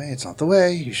 it's not the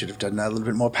way. You should have done that a little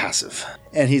bit more passive.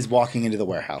 And he's walking into the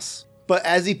warehouse. But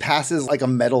as he passes like a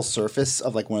metal surface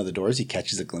of like one of the doors, he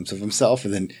catches a glimpse of himself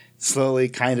and then slowly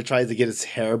kind of tries to get his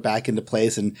hair back into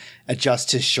place and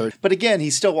adjust his shirt. But again,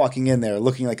 he's still walking in there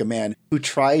looking like a man who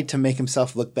tried to make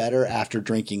himself look better after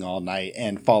drinking all night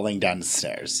and falling down the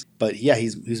stairs. But yeah,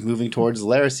 he's moving towards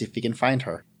Laris, see if he can find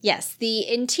her. Yes, the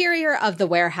interior of the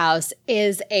warehouse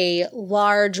is a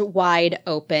large, wide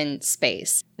open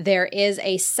space. There is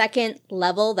a second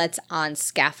level that's on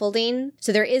scaffolding.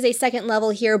 So there is a second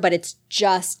level here, but it's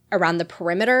just around the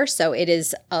perimeter. So it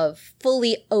is a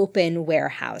fully open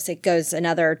warehouse. It goes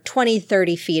another 20,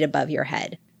 30 feet above your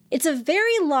head. It's a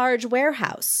very large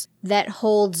warehouse that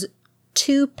holds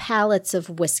 2 pallets of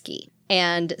whiskey.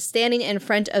 And standing in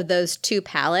front of those 2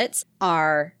 pallets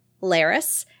are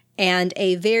Laris and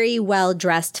a very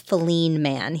well-dressed feline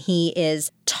man. He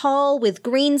is tall with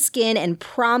green skin and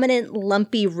prominent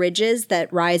lumpy ridges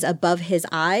that rise above his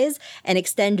eyes and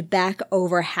extend back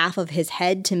over half of his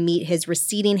head to meet his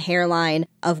receding hairline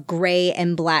of gray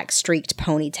and black streaked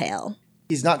ponytail.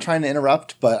 He's not trying to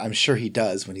interrupt, but I'm sure he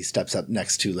does when he steps up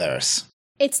next to Laris.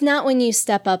 It's not when you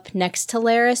step up next to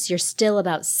Laris, you're still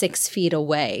about 6 feet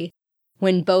away,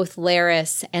 when both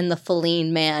Laris and the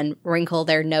feline man wrinkle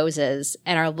their noses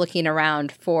and are looking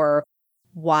around for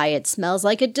why it smells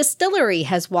like a distillery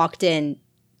has walked in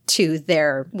to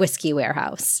their whiskey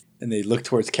warehouse. And they look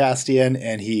towards Castian,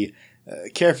 and he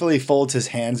carefully folds his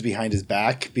hands behind his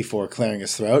back before clearing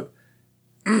his throat.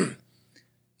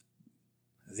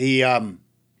 The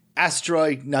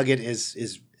asteroid nugget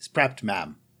is prepped,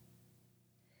 ma'am.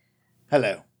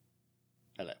 Hello.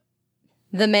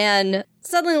 The man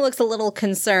suddenly looks a little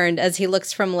concerned as he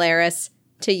looks from Laris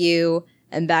to you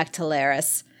and back to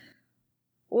Laris.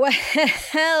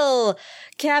 Well,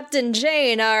 Captain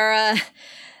Jane,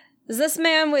 is this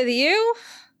man with you?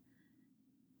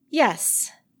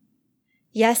 Yes.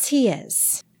 Yes, he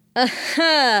is.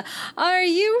 Are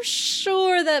you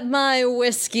sure that my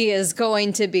whiskey is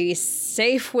going to be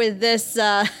safe with this,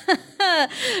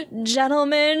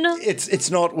 gentleman? It's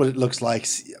not what it looks like.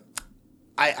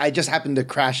 I just happened to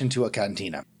crash into a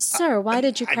cantina. Sir, why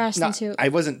did you crash into? I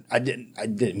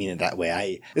didn't mean it that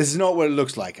way. This is not what it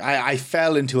looks like. I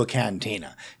fell into a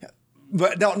cantina.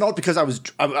 But not because I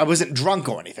wasn't drunk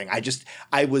or anything.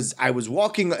 I was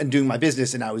walking and doing my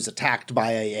business, and I was attacked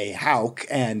by a hawk,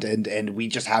 and we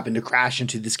just happened to crash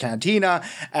into this cantina,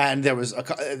 and there was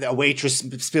a waitress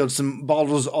spilled some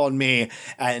bottles on me,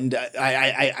 and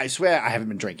I swear I haven't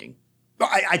been drinking.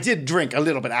 I did drink a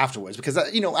little bit afterwards because,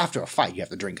 after a fight, you have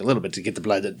to drink a little bit to get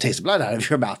the taste of blood out of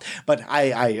your mouth. But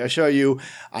I assure you,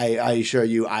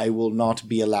 I will not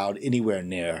be allowed anywhere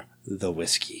near the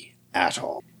whiskey at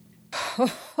all.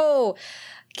 Oh,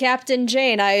 Captain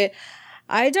Jane,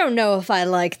 I don't know if I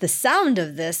like the sound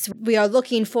of this. We are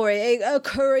looking for a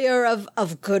courier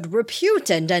of good repute,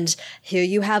 and here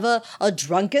you have a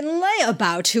drunken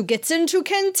layabout who gets into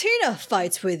cantina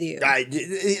fights with you.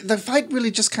 The fight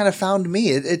really just kind of found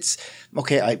me. It's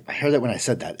okay, I heard that when I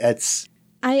said that.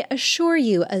 I assure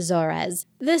you, Azores,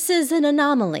 this is an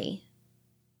anomaly.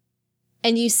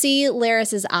 And you see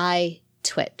Laris's eye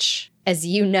twitch, as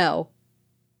you know.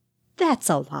 That's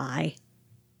a lie.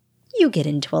 You get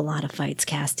into a lot of fights,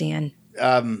 Castian.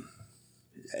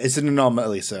 It's an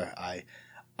anomaly, sir.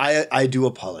 I do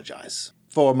apologize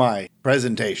for my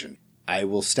presentation. I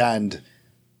will stand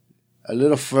a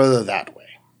little further that way.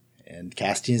 And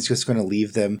Castian's just going to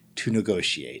leave them to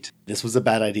negotiate. This was a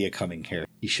bad idea coming here.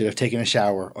 He should have taken a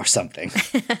shower or something.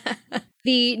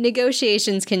 The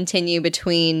negotiations continue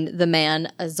between the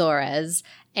man Azores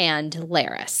and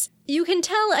Laris. You can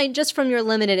tell just from your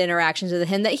limited interactions with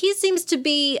him that he seems to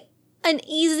be an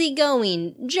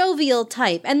easygoing, jovial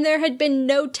type, and there had been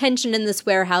no tension in this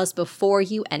warehouse before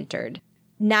you entered.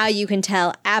 Now you can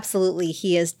tell absolutely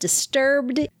he is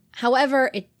disturbed. However,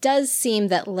 it does seem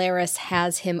that Laris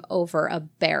has him over a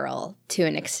barrel to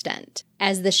an extent,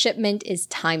 as the shipment is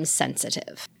time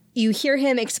sensitive. You hear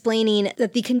him explaining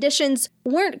that the conditions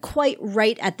weren't quite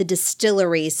right at the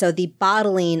distillery, so the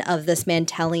bottling of this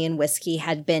Mantellian whiskey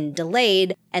had been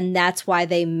delayed, and that's why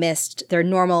they missed their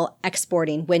normal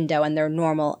exporting window and their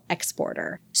normal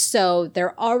exporter. So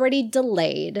they're already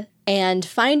delayed, and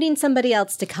finding somebody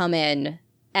else to come in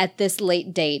at this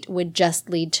late date would just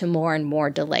lead to more and more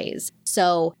delays.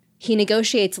 So he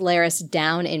negotiates Laris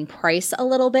down in price a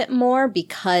little bit more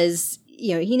because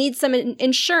he needs some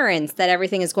insurance that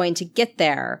everything is going to get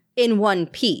there in one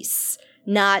piece,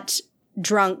 not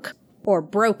drunk or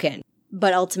broken.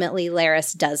 But ultimately,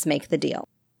 Laris does make the deal.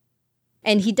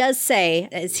 And he does say,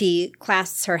 as he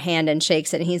clasps her hand and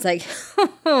shakes it, and he's like,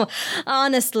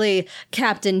 honestly,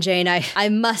 Captain Jane, I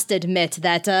must admit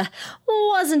that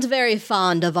wasn't very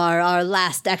fond of our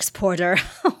last exporter.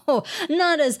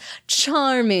 Not as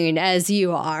charming as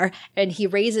you are. And he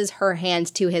raises her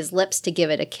hand to his lips to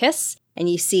give it a kiss. And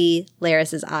you see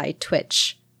Laris's eye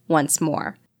twitch once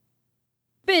more.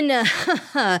 Been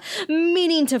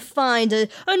meaning to find a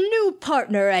new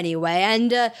partner anyway,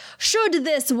 and should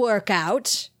this work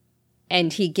out,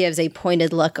 and he gives a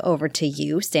pointed look over to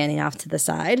you, standing off to the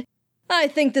side, I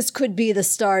think this could be the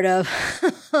start of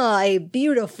a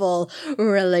beautiful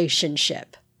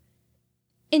relationship.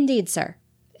 Indeed, sir,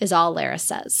 is all Laris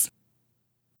says.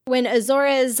 When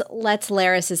Azores lets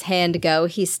Laris's hand go,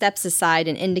 he steps aside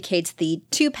and indicates the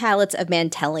 2 pallets of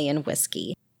Mantellian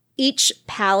whiskey. Each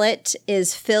pallet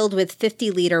is filled with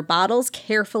 50-liter bottles,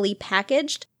 carefully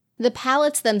packaged. The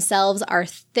pallets themselves are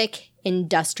thick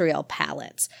industrial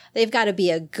pallets. They've got to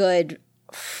be a good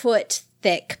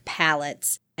foot-thick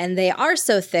pallets. And they are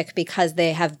so thick because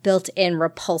they have built-in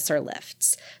repulsor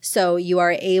lifts. So you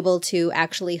are able to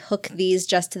actually hook these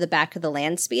just to the back of the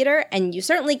land speeder, and you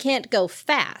certainly can't go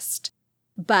fast,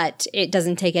 but it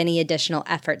doesn't take any additional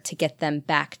effort to get them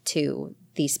back to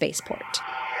the spaceport.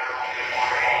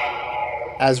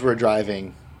 As we're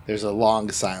driving, there's a long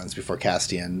silence before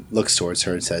Castian looks towards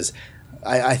her and says,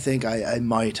 I think I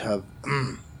might have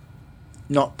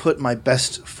not put my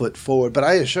best foot forward, but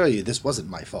I assure you this wasn't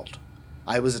my fault.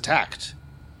 I was attacked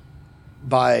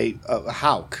by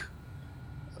Hauk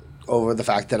over the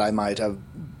fact that I might have,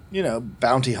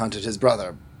 bounty hunted his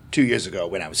brother 2 years ago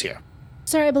when I was here.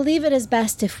 Sir, I believe it is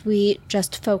best if we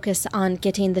just focus on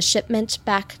getting the shipment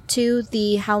back to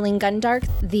the Howling Gundark,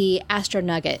 the Astro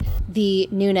Nugget, the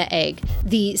Nuna Egg,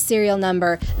 the serial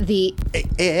number, the...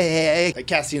 Hey.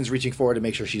 Castian's reaching forward to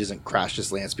make sure she doesn't crash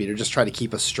this land speeder. Just try to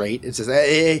keep us straight. It says,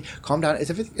 hey, calm down.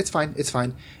 It's fine.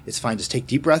 Just take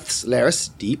deep breaths, Laris.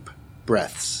 Deep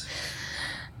breaths.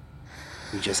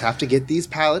 We just have to get these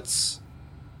pallets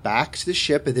back to the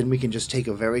ship, and then we can just take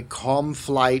a very calm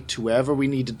flight to wherever we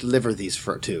need to deliver these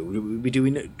to.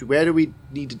 Where do we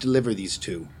need to deliver these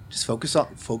to? Just focus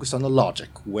on the logic.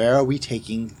 Where are we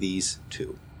taking these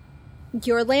to?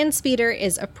 Your land speeder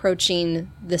is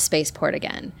approaching the spaceport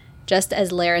again. Just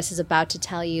as Laris is about to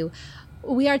tell you,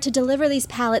 we are to deliver these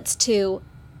pallets to...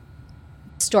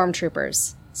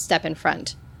 Stormtroopers step in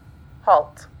front.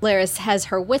 Halt. Laris has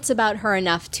her wits about her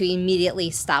enough to immediately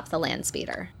stop the land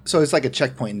speeder. So it's like a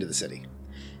checkpoint into the city?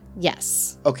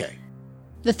 Yes. Okay.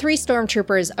 The 3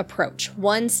 stormtroopers approach.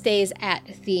 One stays at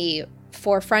the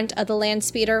forefront of the land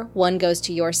speeder, one goes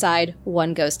to your side,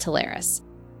 one goes to Laris.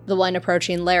 The one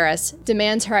approaching Laris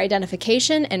demands her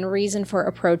identification and reason for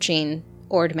approaching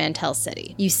Ord Mantell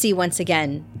City. You see once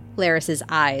again Laris's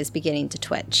eyes beginning to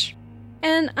twitch.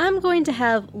 And I'm going to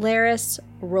have Laris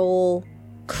roll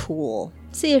cool.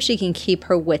 See if she can keep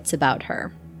her wits about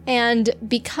her. And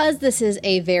because this is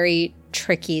a very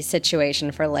tricky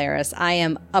situation for Laris, I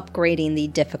am upgrading the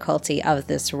difficulty of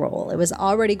this roll. It was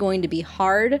already going to be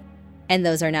hard, and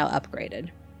those are now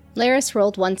upgraded. Laris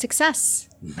rolled 1 success.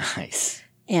 Nice.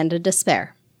 And a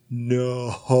despair.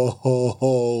 No.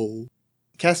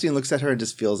 Castian looks at her and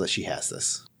just feels that she has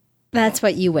this. That's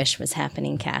what you wish was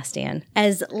happening, Castian.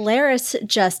 As Laris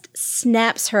just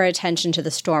snaps her attention to the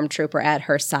stormtrooper at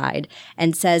her side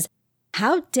and says,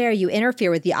 "How dare you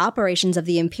interfere with the operations of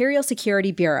the Imperial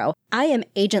Security Bureau? I am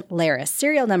Agent Laris,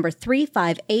 serial number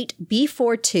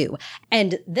 358B42.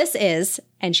 And this is,"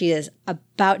 and she is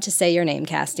about to say your name,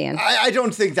 Castian. I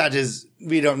don't think that is...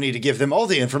 We don't need to give them all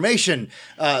the information,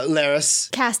 Laris.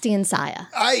 Castian Saya.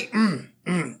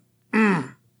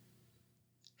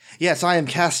 Yes, I am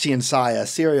Castian Saya,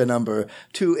 serial number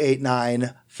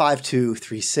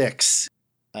 2895236.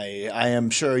 I am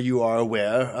sure you are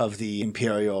aware of the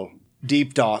Imperial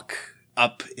deep dock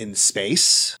up in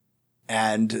space,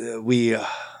 and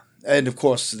and of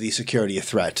course the security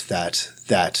threat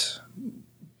that's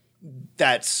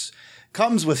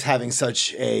comes with having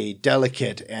such a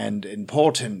delicate and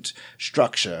important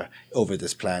structure over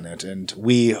this planet. And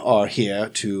we are here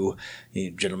to,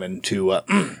 gentlemen, to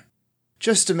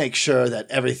just to make sure that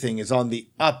everything is on the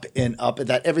up and up, and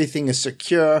that everything is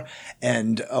secure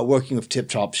and working with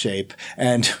tip-top shape.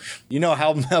 And you know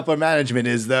how upper management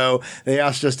is, though. They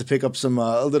asked us to pick up some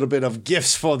a little bit of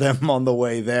gifts for them on the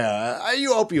way there. I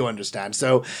hope you understand.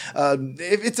 So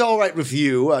if it's all right with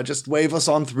you, just wave us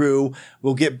on through.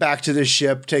 We'll get back to this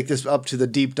ship, take this up to the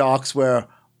deep docks where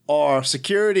our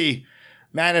security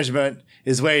management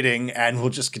is waiting, and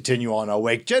we'll just continue on our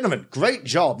way. Gentlemen, great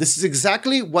job. This is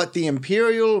exactly what the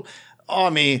Imperial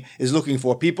Army is looking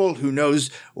for. People who knows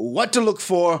what to look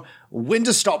for, when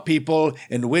to stop people,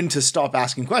 and when to stop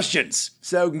asking questions.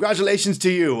 So congratulations to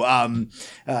you.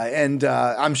 And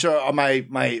I'm sure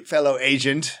my fellow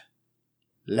agent,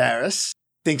 Laris,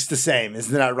 thinks the same.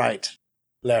 Isn't that right,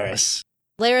 Laris?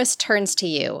 Laris turns to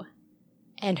you,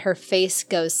 and her face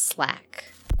goes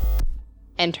slack.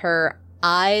 And her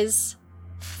eyes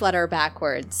flutter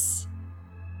backwards,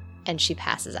 and she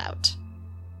passes out.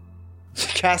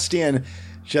 Castian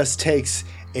just takes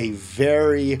a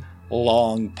very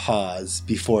long pause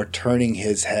before turning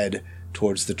his head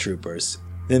towards the troopers,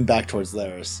 then back towards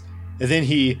Laris. And then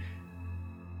he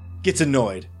gets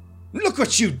annoyed. Look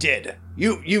what you did!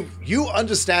 You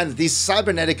understand that these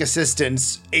cybernetic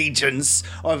assistants, agents,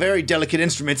 are very delicate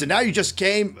instruments, and now you just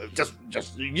came,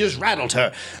 you just rattled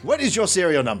her. What is your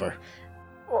serial number?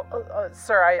 Well,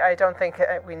 sir, I don't think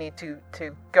we need to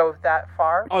go that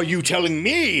far. Are you telling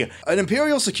me, an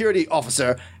Imperial security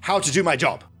officer, how to do my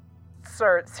job?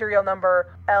 Sir, serial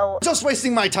number L... Just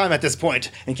wasting my time at this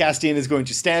point. And Castian is going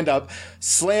to stand up,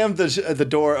 slam the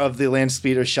door of the land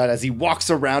speeder shut as he walks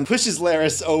around, pushes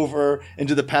Laris over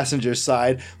into the passenger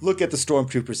side, look at the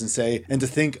stormtroopers and say, and to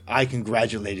think I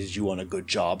congratulated you on a good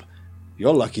job.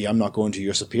 You're lucky I'm not going to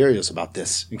your superiors about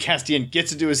this. And Castian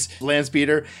gets into his land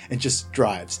speeder and just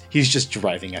drives. He's just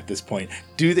driving at this point.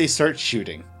 Do they start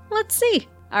shooting? Let's see.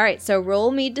 All right, so roll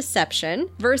me deception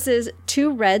versus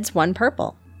 2 reds, 1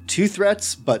 purple. 2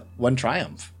 threats, but 1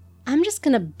 triumph. I'm just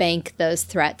going to bank those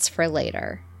threats for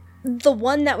later. The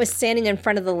one that was standing in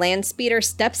front of the land speeder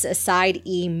steps aside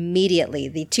immediately.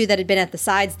 The 2 that had been at the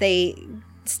sides, they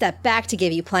step back to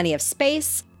give you plenty of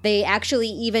space. They actually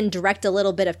even direct a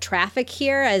little bit of traffic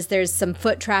here as there's some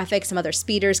foot traffic, some other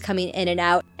speeders coming in and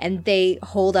out, and they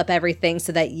hold up everything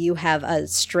so that you have a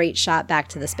straight shot back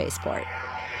to the spaceport.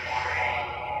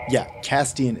 Yeah,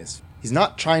 Castian he's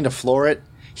not trying to floor it.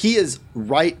 He is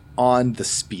right on the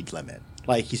speed limit.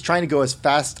 Like, he's trying to go as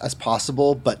fast as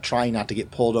possible, but trying not to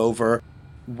get pulled over,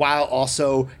 while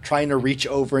also trying to reach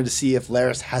over and to see if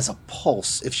Laris has a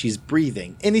pulse, if she's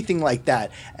breathing, anything like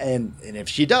that. And if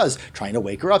she does, trying to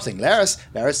wake her up, saying, Laris,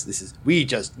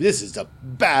 this is a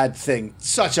bad thing.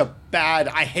 Such a bad,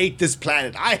 I hate this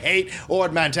planet. I hate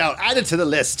Ord Mantell. Add it to the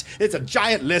list. It's a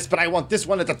giant list, but I want this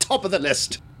one at the top of the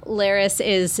list. Laris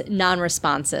is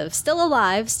non-responsive, still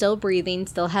alive, still breathing,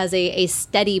 still has a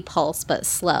steady pulse, but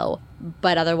slow,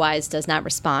 but otherwise does not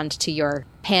respond to your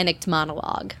panicked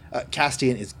monologue.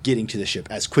 Castian is getting to the ship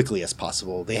as quickly as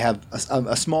possible. They have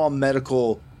a small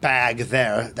medical bag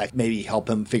there that maybe help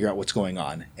him figure out what's going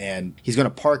on. And he's going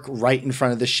to park right in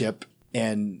front of the ship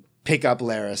and pick up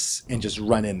Laris and just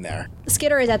run in there.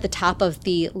 Skitter is at the top of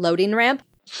the loading ramp.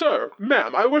 Sir,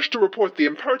 ma'am, I wish to report the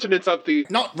impertinence of the...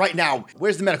 Not right now.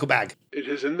 Where's the medical bag? It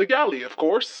is in the galley, of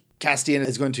course. Castian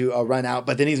is going to run out,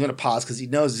 but then he's going to pause because he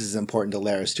knows this is important to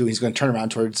Laris too. He's going to turn around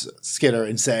towards Skitter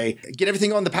and say, get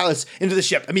everything on the pallets into the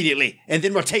ship immediately, and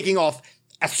then we're taking off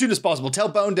as soon as possible. Tell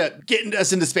Bone to get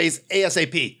us into space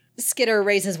ASAP. Skitter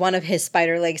raises one of his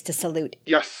spider legs to salute.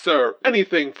 Yes, sir.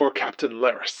 Anything for Captain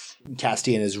Laris.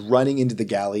 Castian is running into the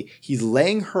galley. He's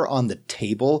laying her on the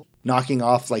table, knocking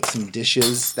off like some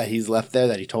dishes that he's left there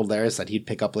that he told Laris that he'd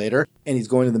pick up later. And he's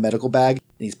going to the medical bag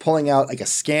and he's pulling out like a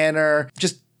scanner,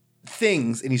 just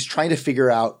things, and he's trying to figure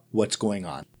out what's going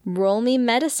on. Roll me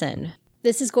medicine.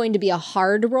 This is going to be a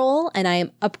hard roll, and I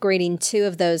am upgrading 2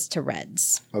 of those to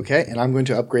reds. Okay, and I'm going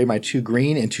to upgrade my 2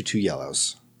 green into 2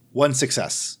 yellows. 1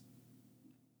 success.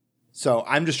 So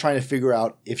I'm just trying to figure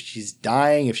out if she's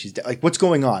dying, if she's like, what's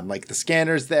going on? Like, the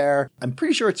scanner's there. I'm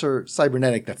pretty sure it's her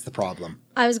cybernetic that's the problem.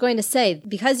 I was going to say,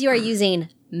 because you are using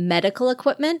medical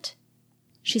equipment,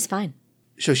 she's fine.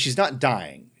 So she's not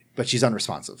dying, but she's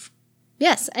unresponsive.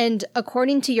 Yes, and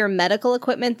according to your medical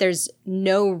equipment, there's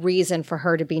no reason for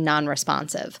her to be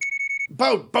non-responsive.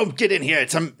 Bone, get in here.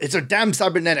 It's a damn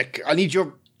cybernetic. I need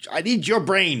your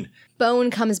brain.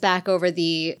 Bone comes back over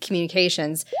the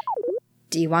communications.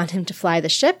 Do you want him to fly the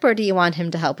ship, or do you want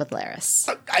him to help with Laris?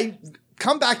 I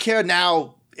come back here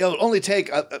now. It'll only take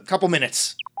a couple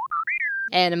minutes.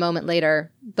 And a moment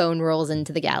later, Bone rolls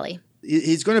into the galley.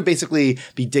 He's going to basically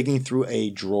be digging through a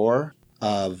drawer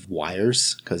of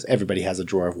wires, because everybody has a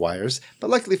drawer of wires.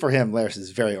 But luckily for him, Laris is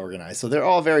very organized. So they're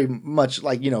all very much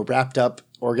like, wrapped up,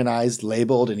 organized,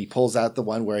 labeled, and he pulls out the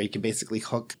one where he can basically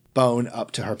hook Bone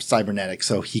up to her cybernetics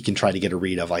so he can try to get a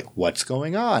read of like what's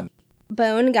going on.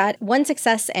 Bone got 1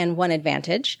 success and 1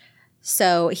 advantage.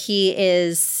 So he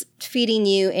is feeding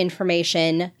you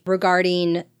information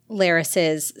regarding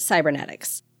Laris's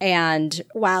cybernetics. And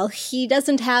while he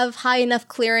doesn't have high enough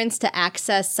clearance to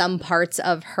access some parts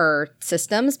of her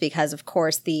systems, because of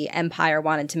course the Empire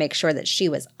wanted to make sure that she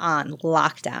was on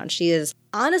lockdown, she is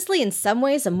honestly in some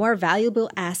ways a more valuable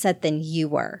asset than you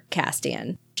were,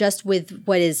 Castian, just with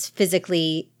what is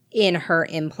physically in her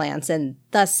implants and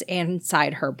thus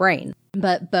inside her brain.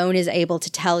 But Bone is able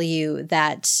to tell you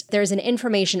that there's an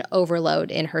information overload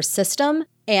in her system,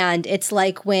 and it's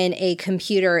like when a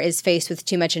computer is faced with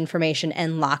too much information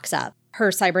and locks up.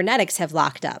 Her cybernetics have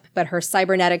locked up, but her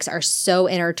cybernetics are so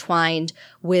intertwined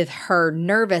with her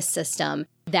nervous system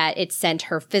that it sent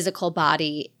her physical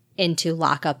body into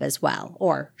lockup as well,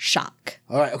 or shock.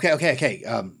 All right, okay.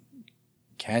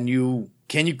 Can you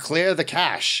clear the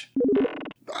cache?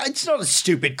 It's not a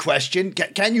stupid question.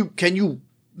 Can you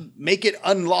make it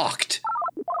unlocked?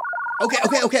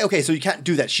 Okay. So you can't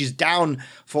do that. She's down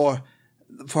for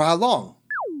how long?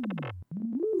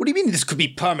 What do you mean this could be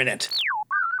permanent?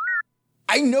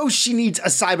 I know she needs a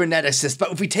cyberneticist,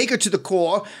 but if we take her to the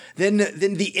core, then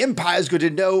the Empire's going to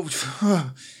know.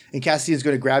 And Castian's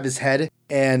going to grab his head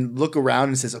and look around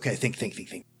and says, okay,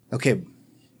 think. Okay,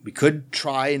 we could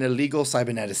try an illegal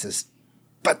cyberneticist,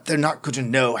 but they're not going to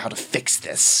know how to fix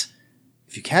this.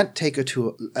 If you can't take her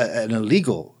to an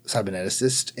illegal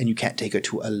cyberneticist and you can't take her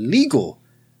to a legal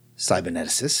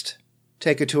cyberneticist,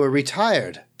 take her to a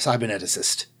retired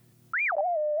cyberneticist.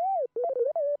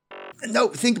 No,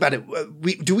 think about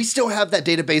it. Do we still have that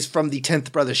database from the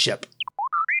 10th Brother ship?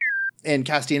 And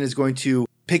Castian is going to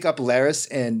pick up Laris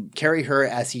and carry her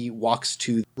as he walks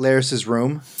to Laris's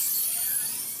room,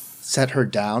 set her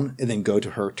down, and then go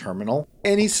to her terminal.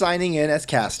 And he's signing in as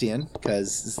Castian,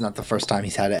 because it's not the first time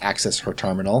he's had to access her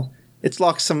terminal. It's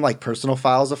locked some personal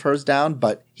files of hers down,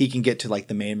 but he can get to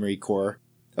the memory core.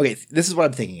 Okay, this is what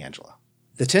I'm thinking, Angela.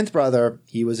 The 10th Brother,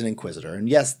 he was an Inquisitor. And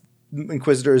yes,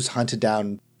 Inquisitors hunted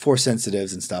down Force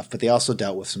sensitives and stuff, but they also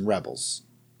dealt with some rebels.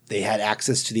 They had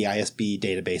access to the ISB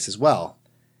database as well.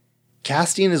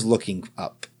 Castian is looking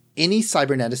up any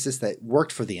cyberneticists that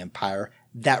worked for the Empire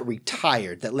that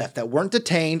retired, that left, that weren't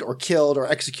detained or killed or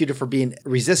executed for being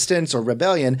resistance or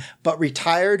rebellion, but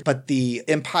retired. But the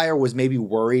Empire was maybe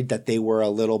worried that they were a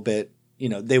little bit,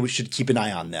 they should keep an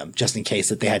eye on them just in case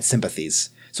that they had sympathies.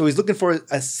 So he's looking for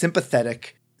a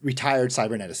sympathetic retired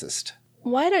cyberneticist.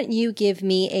 Why don't you give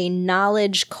me a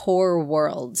knowledge core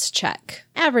worlds check?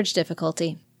 Average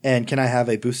difficulty. And can I have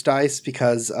a boost dice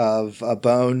because of a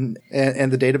Bone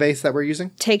and the database that we're using?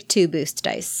 Take 2 boost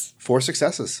dice. 4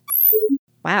 successes.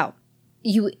 Wow.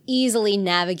 You easily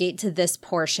navigate to this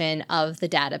portion of the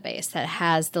database that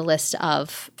has the list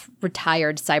of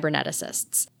retired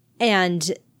cyberneticists.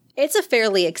 And it's a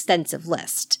fairly extensive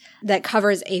list that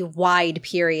covers a wide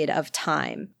period of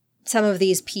time. Some of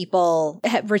these people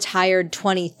have retired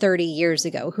 20, 30 years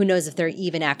ago. Who knows if they're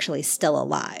even actually still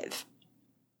alive?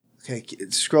 Okay,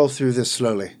 scroll through this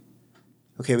slowly.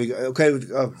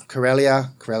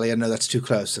 Corellia. No, that's too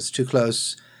close.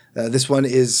 This one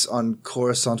is on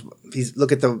Coruscant.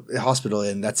 Look at the hospital,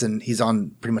 and he's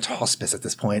on pretty much hospice at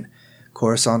this point.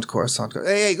 Coruscant.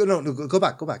 Hey, go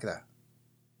back there.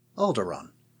 Alderaan.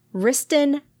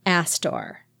 Riston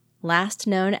Astor. Last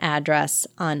known address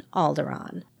on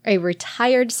Alderaan. A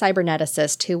retired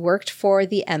cyberneticist who worked for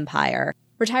the Empire.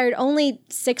 Retired only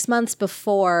 6 months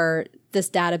before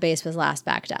this database was last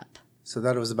backed up. So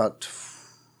that was about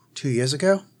 2 years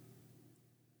ago?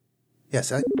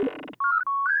 Yes,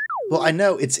 Well, I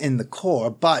know it's in the core,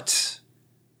 but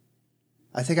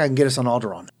I think I can get us on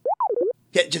Alderaan.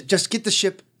 Yeah, just get the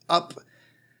ship up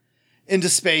into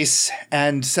space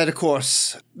and set a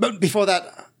course. But before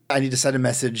that, I need to send a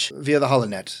message via the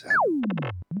holonet.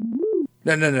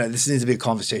 No. This needs to be a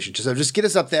conversation. Just get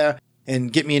us up there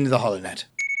and get me into the holonet.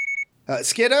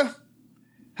 Skidder,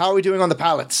 how are we doing on the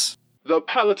pallets? The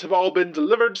pallets have all been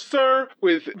delivered, sir,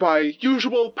 with my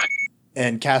usual...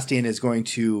 And Castian is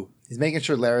he's making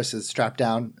sure Laris is strapped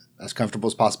down as comfortable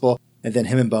as possible. And then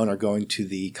him and Bone are going to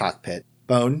the cockpit.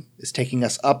 Bone is taking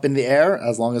us up in the air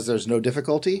as long as there's no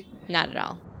difficulty. Not at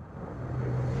all.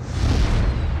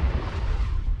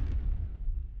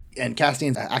 And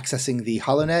Castian's accessing the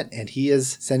HoloNet, and he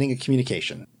is sending a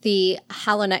communication. The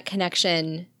HoloNet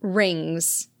connection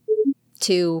rings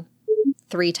 2-3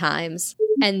 times,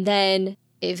 and then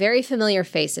a very familiar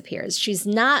face appears. She's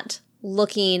not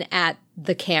looking at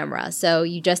the camera, so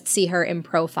you just see her in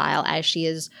profile as she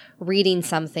is reading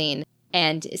something,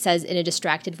 and it says in a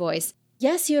distracted voice,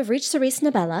 "Yes, you have reached Cerise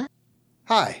Nabella."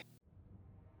 Hi.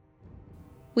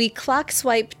 We clock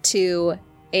swipe to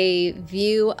a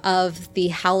view of the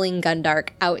Howling Gundark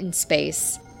out in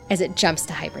space as it jumps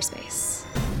to hyperspace.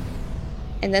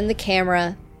 And then the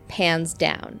camera pans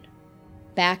down,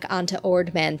 back onto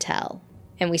Ord Mantell,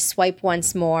 and we swipe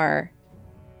once more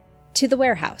to the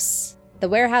warehouse. The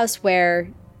warehouse where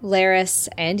Laris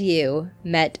and you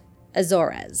met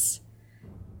Azores.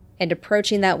 And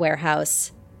approaching that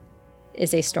warehouse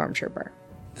is a stormtrooper.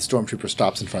 The stormtrooper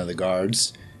stops in front of the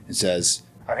guards and says,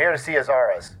 "I'm here to see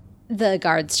Azores." The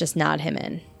guards just nod him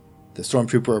in. The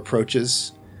stormtrooper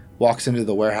approaches, walks into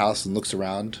the warehouse and looks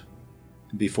around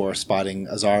before spotting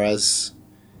Azores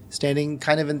standing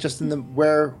kind of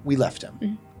where we left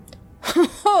him.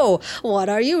 Oh, what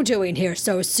are you doing here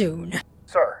so soon?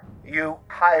 Sir, you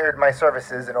hired my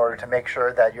services in order to make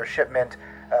sure that your shipment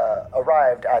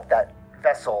arrived at that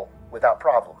vessel without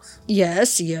problems.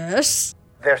 Yes.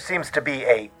 There seems to be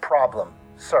a problem,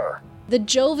 sir. The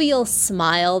jovial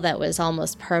smile that was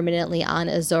almost permanently on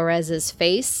Azores'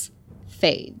 face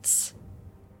fades.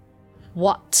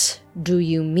 What do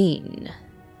you mean?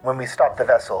 When we stopped the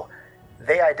vessel,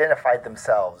 they identified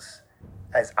themselves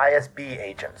as ISB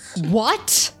agents.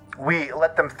 What? We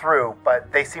let them through,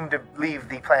 but they seem to leave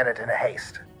the planet in a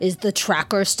haste. Is the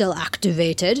tracker still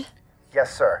activated?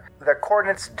 Yes, sir. The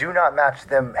coordinates do not match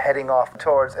them heading off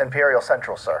towards Imperial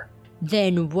Central, sir.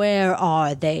 Then where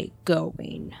are they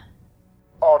going?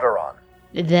 Alderaan.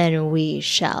 Then we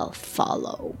shall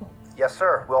follow. Yes,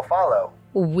 sir. We'll follow.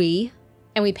 We?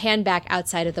 And we pan back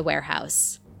outside of the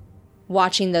warehouse,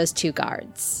 watching those 2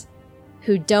 guards,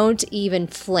 who don't even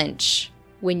flinch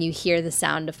when you hear the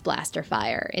sound of blaster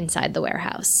fire inside the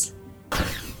warehouse.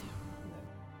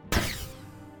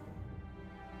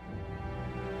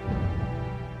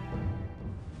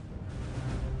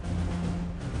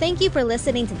 Thank you for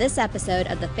listening to this episode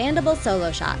of the Fandible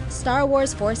Solo Shot Star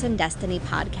Wars Force and Destiny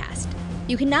podcast.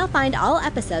 You can now find all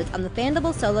episodes on the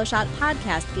Fandible Solo Shot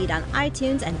podcast feed on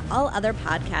iTunes and all other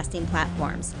podcasting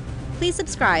platforms. Please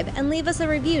subscribe and leave us a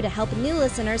review to help new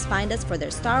listeners find us for their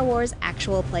Star Wars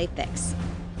actual play fix.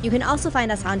 You can also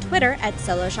find us on Twitter at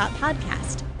Solo Shot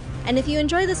Podcast. And if you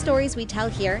enjoy the stories we tell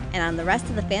here and on the rest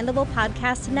of the Fandible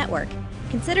Podcast Network,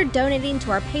 consider donating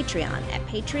to our Patreon at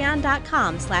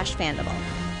patreon.com/Fandible.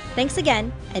 Thanks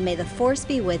again, and may the Force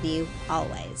be with you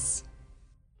always.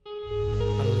 A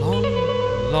long,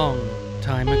 long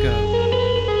time ago,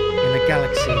 in a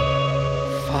galaxy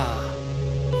far,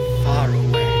 far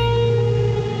away.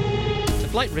 The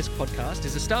Flight Risk podcast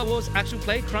is a Star Wars actual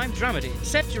play crime dramedy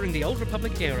set during the Old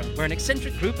Republic era, where an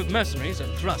eccentric group of mercenaries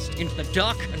are thrust into the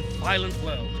dark and violent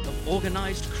world of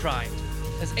organized crime.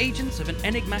 As agents of an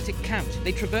enigmatic count,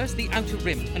 they traverse the Outer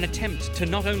Rim and attempt to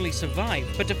not only survive,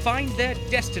 but to find their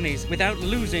destinies without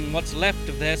losing what's left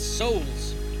of their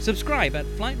souls. Subscribe at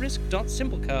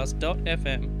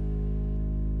flightrisk.simplecast.fm.